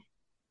character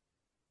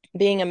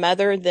being a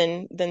mother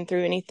than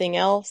through anything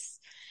else.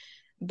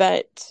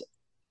 But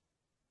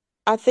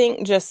I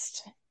think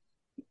just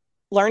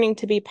learning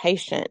to be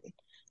patient,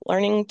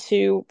 learning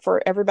to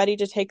for everybody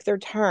to take their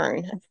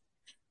turn.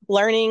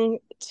 learning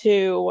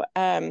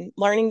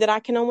learning that I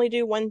can only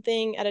do one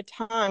thing at a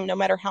time, no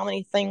matter how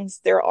many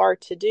things there are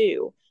to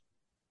do.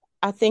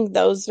 I think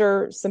those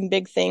are some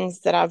big things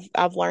that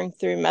I've learned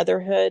through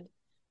motherhood.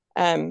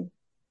 Um,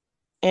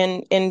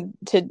 and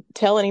to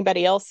tell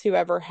anybody else who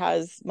ever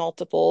has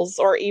multiples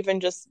or even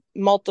just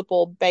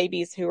multiple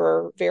babies who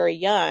are very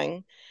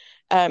young,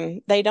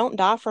 they don't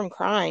die from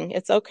crying.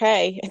 It's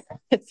okay.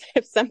 It's,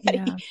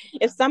 Yeah.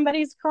 if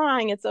somebody's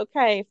crying, it's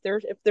okay.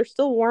 If they're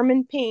still warm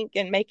and pink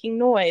and making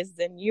noise,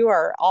 then you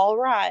are all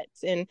right.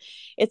 And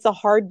it's a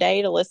hard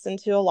day to listen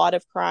to a lot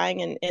of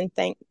crying, and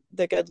thank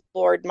the good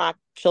Lord, my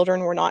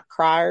children were not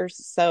criers,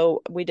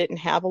 so we didn't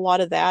have a lot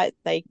of that.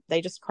 They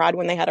just cried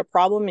when they had a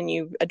problem, and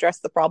you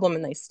addressed the problem,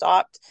 and they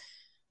stopped.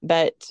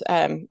 But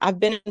I've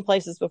been in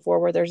places before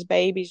where there's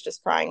babies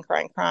just crying,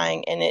 crying,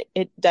 crying, and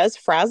it does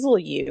frazzle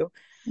you,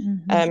 Hmm.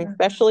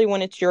 especially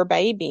when it's your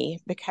baby,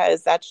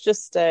 because that's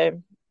just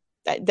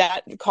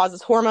that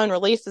causes hormone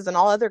releases and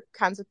all other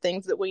kinds of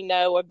things that we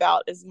know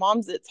about as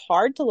moms. It's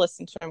hard to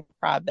listen to them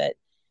cry, but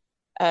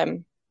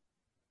um,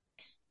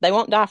 they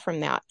won't die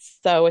from that.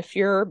 So if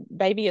your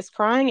baby is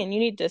crying and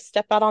you need to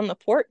step out on the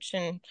porch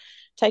and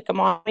take a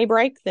mommy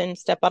break, then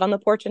step out on the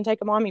porch and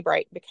take a mommy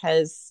break,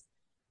 because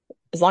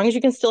as long as you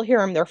can still hear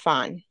them, they're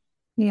fine.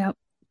 Yep.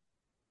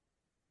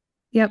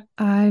 Yep.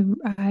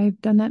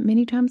 I've done that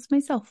many times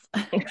myself.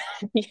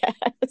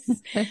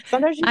 Yes.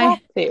 Sometimes you have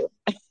I to.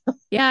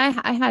 Yeah,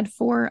 I had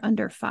four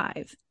under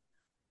five.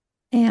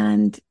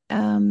 And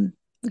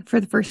for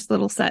the first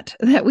little set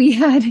that we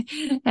had.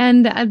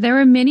 And there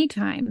were many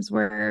times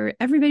where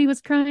everybody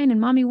was crying and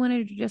mommy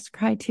wanted to just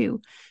cry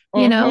too.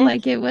 Mm-hmm.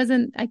 Like it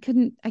wasn't, I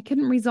couldn't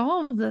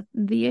resolve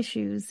the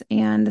issues.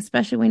 And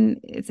especially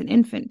when it's an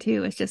infant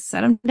too, it's just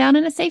set them down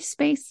in a safe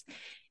space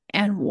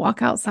and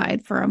walk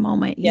outside for a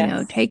moment,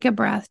 Yes. take a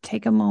breath,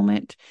 take a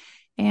moment.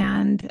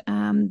 And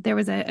there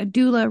was a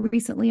doula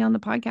recently on the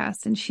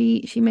podcast, and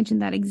she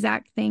mentioned that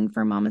exact thing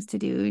for mamas to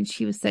do. And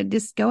she was said,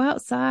 just go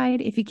outside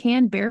if you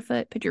can,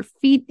 barefoot, put your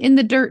feet in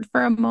the dirt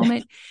for a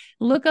moment,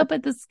 look up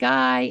at the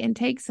sky, and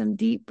take some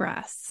deep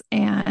breaths.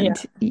 Yeah.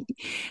 And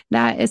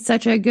that is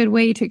such a good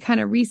way to kind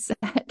of reset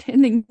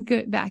and then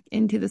get back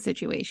into the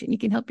situation. You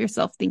can help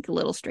yourself think a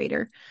little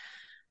straighter.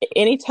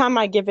 Anytime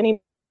I give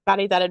anybody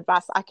that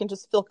advice, I can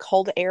just feel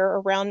cold air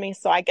around me.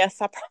 So I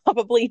guess I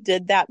probably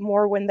did that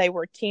more when they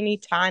were teeny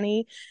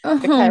tiny,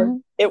 because Uh-huh.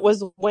 it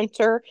was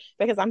winter.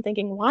 Because I'm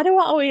thinking, why do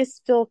I always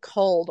feel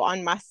cold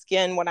on my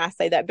skin when I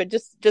say that? But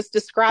just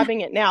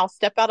describing it now,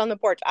 step out on the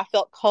porch, I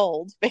felt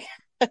cold because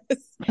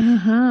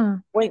Uh-huh.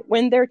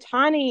 when they're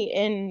tiny,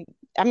 and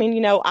I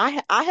mean,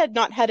 I had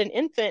not had an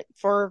infant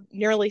for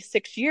nearly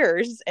 6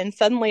 years, and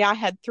suddenly I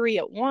had three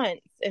at once,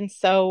 and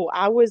so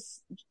I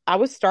was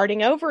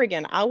starting over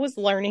again. I was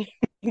learning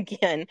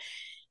again,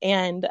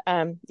 and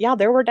yeah,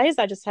 there were days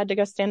I just had to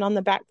go stand on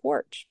the back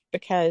porch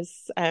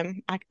because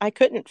I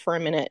couldn't for a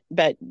minute.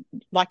 But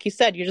like you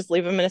said, you just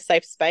leave them in a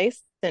safe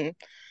space,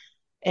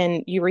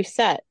 and you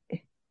reset.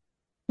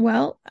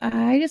 Well,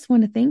 I just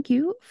want to thank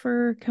you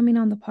for coming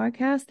on the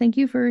podcast. Thank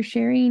you for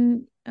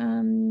sharing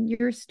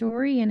your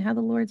story and how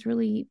the Lord's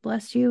really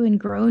blessed you and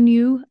grown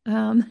you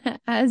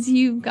as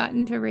you've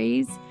gotten to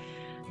raise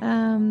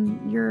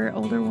your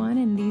older one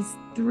and these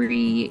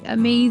three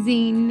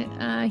amazing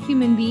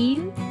human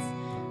beings.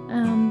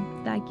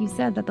 Like you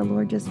said, that the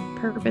Lord just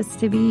purposed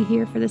to be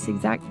here for this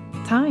exact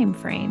time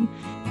frame.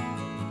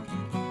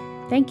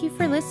 Thank you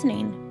for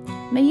listening.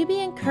 May you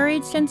be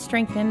encouraged and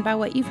strengthened by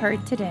what you've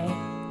heard today.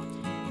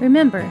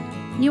 Remember,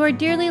 you are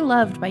dearly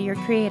loved by your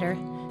Creator,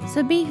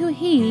 so be who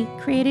He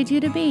created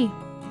you to be.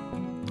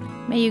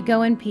 May you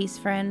go in peace,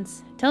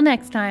 friends. Till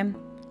next time,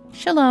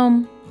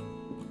 Shalom.